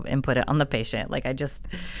ultrasound probe and put it on the patient. Like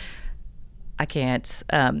I can't.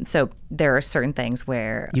 So there are certain things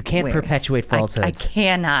where You can't perpetuate falsehoods.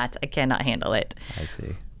 I cannot handle it. I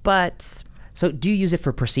see. But So do you use it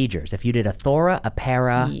for procedures? If you did a thora, a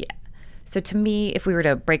para? yeah. So to me, if we were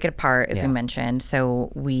to break it apart, as Yeah. we mentioned,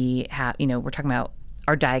 so we have, we're talking about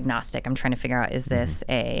our diagnostic. I'm trying to figure out, is this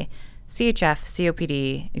a CHF,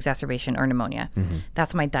 COPD, exacerbation, or pneumonia?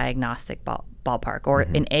 That's my diagnostic ballpark. Or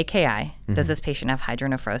an AKI, does this patient have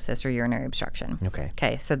hydronephrosis or urinary obstruction?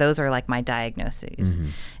 Okay, so those are like my diagnoses.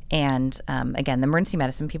 And again, the emergency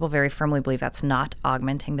medicine, people very firmly believe that's not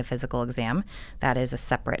augmenting the physical exam. That is a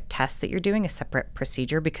separate test that you're doing, a separate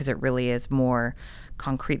procedure, because it really is more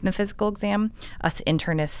concrete in the physical exam. Us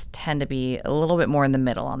internists tend to be a little bit more in the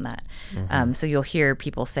middle on that. So you'll hear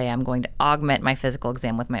people say, I'm going to augment my physical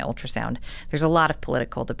exam with my ultrasound. There's a lot of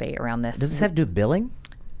political debate around this. Does this have to do with billing?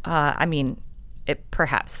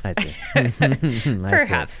 Perhaps. I see.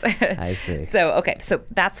 Perhaps. I see. So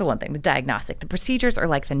that's the one thing, the diagnostic. The procedures are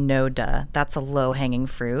like the no-duh. That's a low-hanging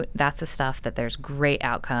fruit. That's the stuff that there's great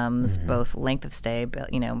outcomes, both length of stay,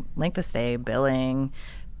 billing,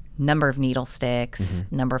 number of needle sticks,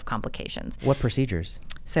 number of complications. What procedures?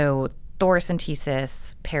 So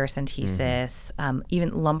thoracentesis, paracentesis,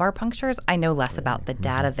 even lumbar punctures. I know less about the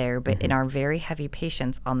data there, but in our very heavy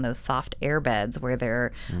patients on those soft air beds where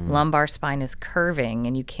their lumbar spine is curving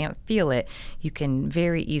and you can't feel it, you can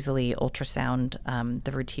very easily ultrasound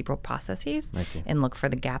the vertebral processes and look for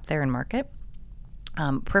the gap there and mark it.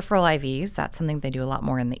 Peripheral IVs, that's something they do a lot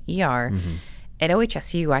more in the ER. At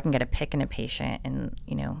OHSU, I can get a pick in a patient in,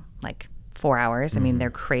 like 4 hours. I mean, they're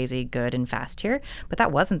crazy good and fast here, but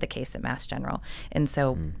that wasn't the case at Mass General. And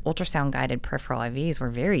so ultrasound-guided peripheral IVs were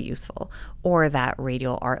very useful. Or that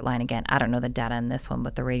radial art line, again, I don't know the data in this one,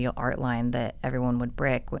 but the radial art line that everyone would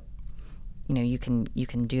brick, you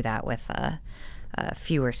can do that with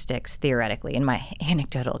fewer sticks, theoretically. In my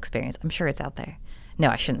anecdotal experience, I'm sure it's out there. No,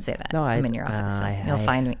 I shouldn't say that. No, I'm in your office. You'll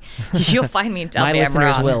find me. You'll find me and tell my me I'm wrong.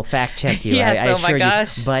 listeners will fact check you. Yes, I oh my assure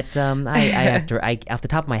gosh. you. But off the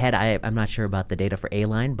top of my head, I'm not sure about the data for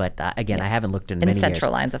A-line. But again, I haven't looked in many years. And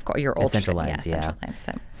central lines, of course. Your ultrasound. Central lines, Central lines.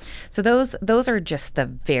 So those are just the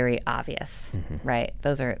very obvious, right?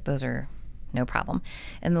 Those are no problem.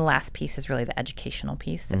 And the last piece is really the educational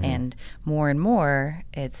piece. And more,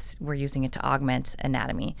 we're using it to augment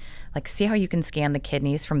anatomy. Like, see how you can scan the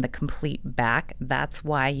kidneys from the complete back? That's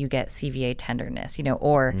why you get CVA tenderness,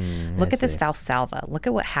 or look at this Valsalva. Look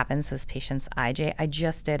at what happens to this patient's IJ. I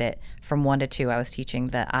just did it from 1 to 2. I was teaching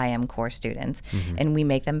the IM core students, and we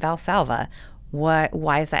make them Valsalva.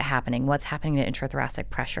 Why is that happening? What's happening to introthoracic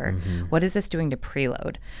pressure? What is this doing to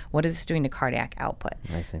preload? What is this doing to cardiac output?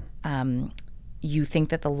 I see. You think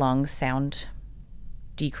that the lungs sound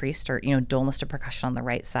decreased or, dullness to percussion on the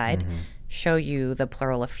right side, show you the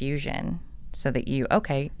pleural effusion so that you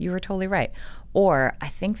were totally right. Or I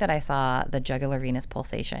think that I saw the jugular venous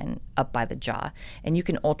pulsation up by the jaw, and you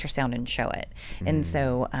can ultrasound and show it. And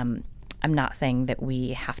so I'm not saying that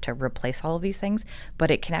we have to replace all of these things, but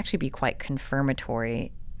it can actually be quite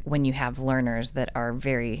confirmatory when you have learners that are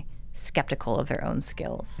very skeptical of their own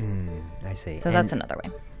skills. I see. So that's another way.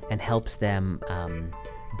 And helps them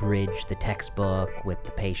bridge the textbook with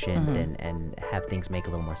the patient and have things make a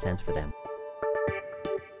little more sense for them.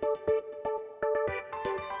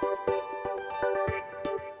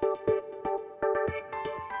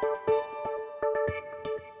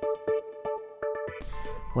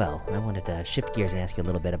 Well, I wanted to shift gears and ask you a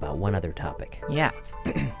little bit about one other topic. Yeah.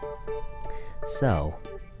 So,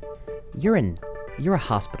 you're a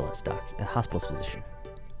hospitalist, a hospitalist physician.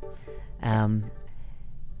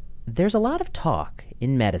 There's a lot of talk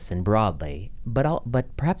in medicine broadly,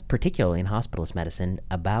 but perhaps particularly in hospitalist medicine,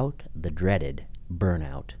 about the dreaded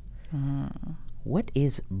burnout. What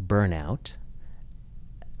is burnout?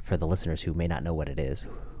 For the listeners who may not know what it is,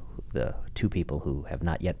 the two people who have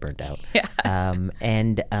not yet burnt out. Yeah.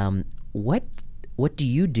 What do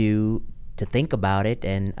you do to think about it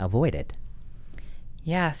and avoid it?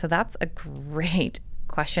 Yeah, so that's a great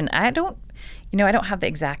question. I don't have the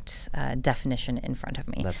exact definition in front of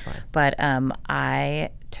me. That's fine. But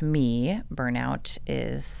to me, burnout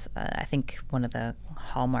is, I think one of the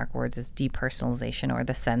hallmark words is depersonalization, or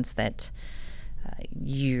the sense that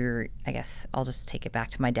I guess I'll just take it back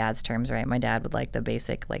to my dad's terms, right? My dad would like the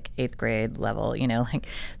basic, like 8th grade level,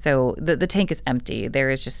 so the tank is empty. There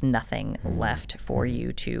is just nothing left for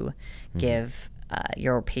you to give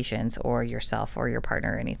your patients or yourself or your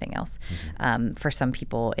partner or anything else. For some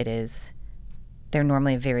people, they're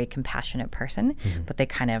normally a very compassionate person, but they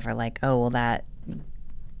kind of are like, oh, well, that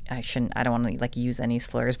I don't want to like use any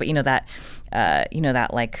slurs, but that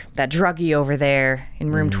druggie over there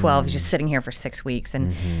in room 12 is just sitting here for 6 weeks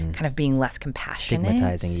and kind of being less compassionate.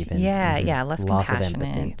 Stigmatizing even. Yeah, less Loss compassionate. of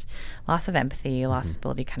empathy. Loss of empathy, loss of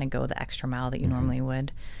ability to kind of go the extra mile that you normally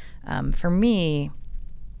would. For me,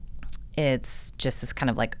 it's just this kind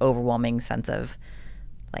of like overwhelming sense of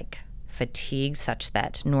like fatigue, such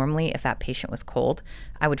that normally if that patient was cold,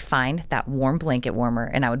 I would find that warm blanket warmer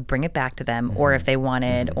and I would bring it back to them. Or if they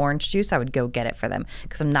wanted orange juice, I would go get it for them,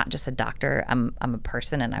 because I'm not just a doctor, I'm a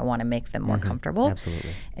person and I want to make them more comfortable.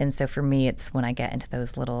 Absolutely. And so for me, it's when I get into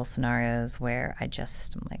those little scenarios where I'm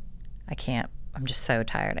like, I'm just so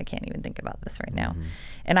tired, I can't even think about this right now.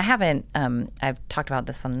 And I haven't, I've talked about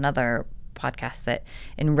this on another podcast, that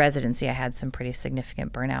in residency I had some pretty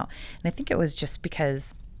significant burnout. And I think it was just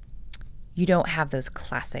because you don't have those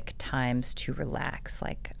classic times to relax.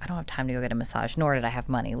 Like, I don't have time to go get a massage, nor did I have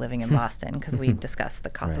money living in Boston, because we discussed the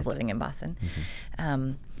cost of living in Boston.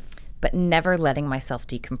 But never letting myself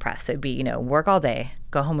decompress. It'd be, work all day,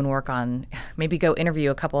 go home and work on, maybe go interview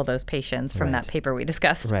a couple of those patients from that paper we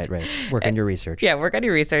discussed. Right. Work on your research. Yeah, work on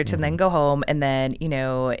your research and then go home and then,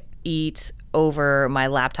 eat over my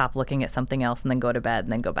laptop looking at something else and then go to bed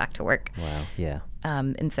and then go back to work. Wow, yeah.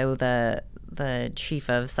 And so the chief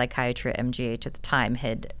of psychiatry at MGH at the time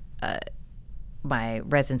my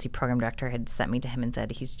residency program director had sent me to him and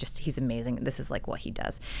said, he's amazing. This is like what he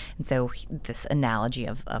does. And so this analogy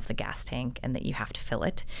of the gas tank, and that you have to fill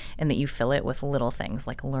it, and that you fill it with little things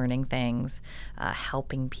like learning things,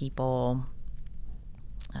 helping people,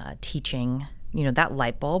 teaching. That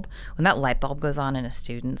light bulb, when that light bulb goes on in a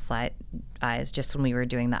student's eyes, just when we were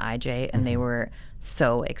doing the IJ and they were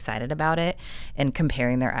so excited about it and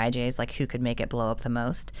comparing their IJs, like who could make it blow up the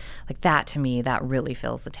most, like that, to me, that really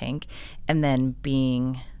fills the tank. And then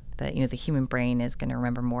being that, the human brain is going to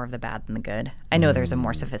remember more of the bad than the good. I know there's a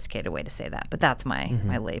more sophisticated way to say that, but that's my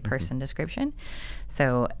layperson description.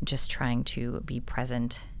 So just trying to be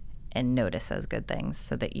present and notice those good things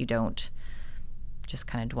so that you don't just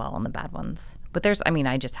kind of dwell on the bad ones. But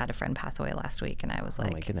I just had a friend pass away last week, and I was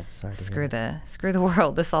like, oh my goodness, sorry to screw hear the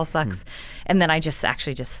world, this all sucks. And then I just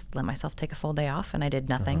let myself take a full day off, and I did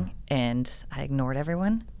nothing, and I ignored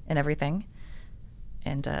everyone and everything,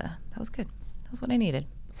 and that was good. That was what I needed.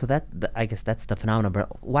 So I guess that's the phenomenon.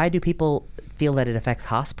 But why do people feel that it affects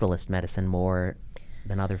hospitalist medicine more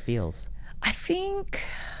than other fields? I think,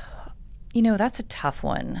 that's a tough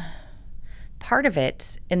one. Part of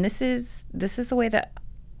it, and this is the way that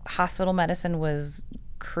hospital medicine was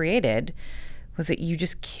created, was that you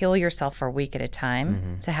just kill yourself for a week at a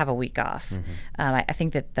time to have a week off. I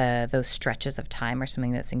think that those stretches of time are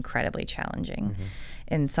something that's incredibly challenging,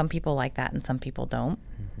 and some people like that, and some people don't.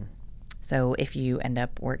 So if you end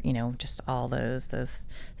up just all those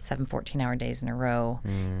 7 14-hour days in a row,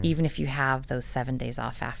 even if you have those 7 days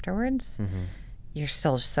off afterwards, you're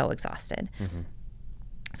still so exhausted.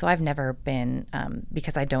 So I've never been,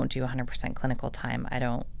 because I don't do 100% clinical time,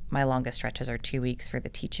 my longest stretches are 2 weeks for the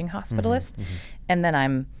teaching hospitalist. And then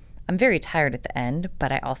I'm very tired at the end,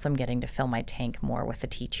 but I also am getting to fill my tank more with the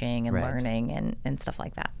teaching and learning and stuff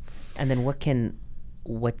like that. And then what can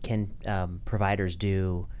providers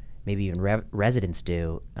do, maybe even residents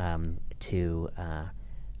do,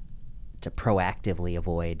 to to proactively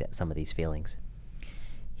avoid some of these feelings?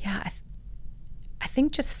 Yeah, I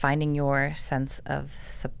think just finding your sense of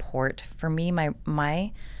support. For me,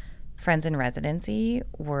 my friends in residency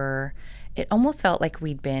it almost felt like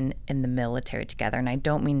we'd been in the military together. And I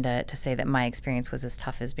don't mean to say that my experience was as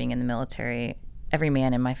tough as being in the military. Every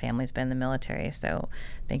man in my family's been in the military, so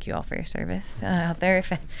thank you all for your service out there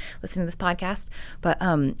if listening to this podcast. But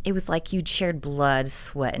it was like you'd shared blood,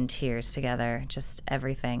 sweat, and tears together, just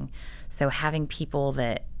everything. So having people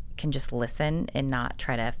that can just listen and not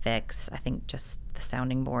try to fix, I think just the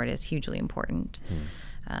sounding board is hugely important.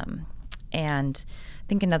 And I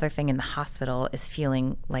think another thing in the hospital is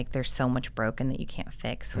feeling like there's so much broken that you can't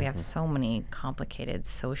fix. We have so many complicated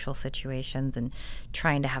social situations and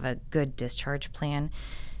trying to have a good discharge plan.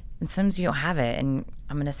 And sometimes you don't have it. And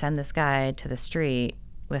I'm going to send this guy to the street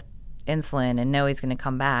with insulin and know he's going to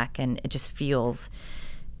come back. And it just feels,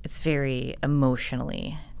 it's very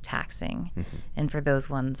emotionally taxing. And for those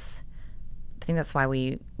ones, I think that's why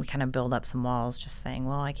we kind of build up some walls just saying,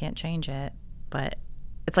 well, I can't change it. But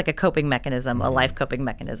it's like a coping mechanism, a life coping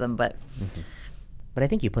mechanism. But I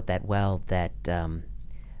think you put that well, that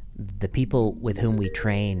the people with whom we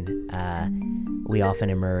train, we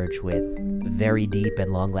often emerge with very deep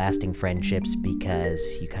and long-lasting friendships because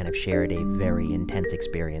you kind of shared a very intense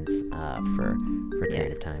experience for a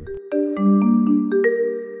period of time.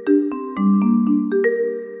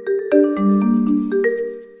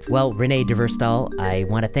 Well, Renee DeVerstal, I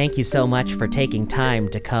want to thank you so much for taking time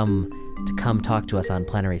to come talk to us on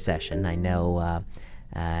Plenary Session. I know,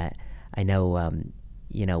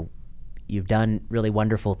 you've done really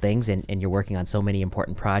wonderful things, and you're working on so many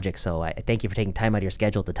important projects. So I thank you for taking time out of your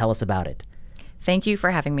schedule to tell us about it. Thank you for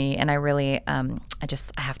having me. And I really, I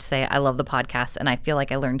have to say, I love the podcast, and I feel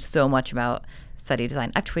like I learned so much about study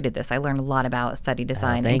design. I've tweeted this. I learned a lot about study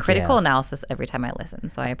design and critical analysis every time I listen.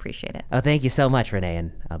 So I appreciate it. Oh, thank you so much, Renee.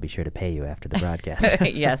 And I'll be sure to pay you after the broadcast.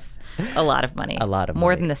 Yes. A lot of money. A lot of More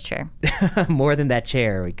money. than this chair. More than that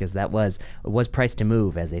chair, because that was priced to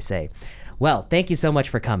move, as they say. Well, thank you so much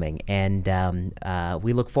for coming, and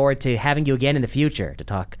we look forward to having you again in the future to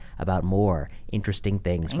talk about more interesting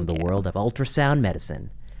things from the world of ultrasound medicine.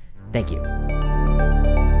 Thank you.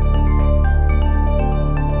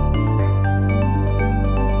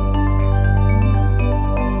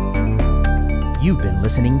 You've been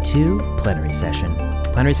listening to Plenary Session.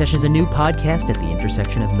 Plenary Session is a new podcast at the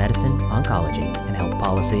intersection of medicine, oncology, and health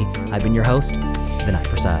policy. I've been your host, Vinay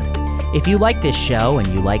Prasad. If you like this show and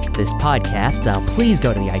you like this podcast, please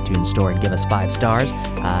go to the iTunes store and give us 5 stars.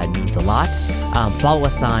 It means a lot. Follow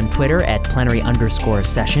us on Twitter at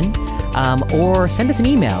plenary_session, or send us an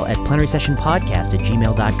email at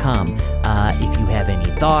plenarysessionpodcast@gmail.com. If you have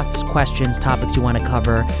any thoughts, questions, topics you want to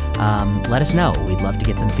cover, let us know. We'd love to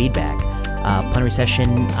get some feedback. Plenary Session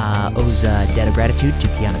owes a debt of gratitude to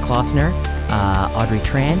Kiana Klossner, Audrey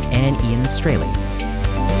Tran, and Ian Straley.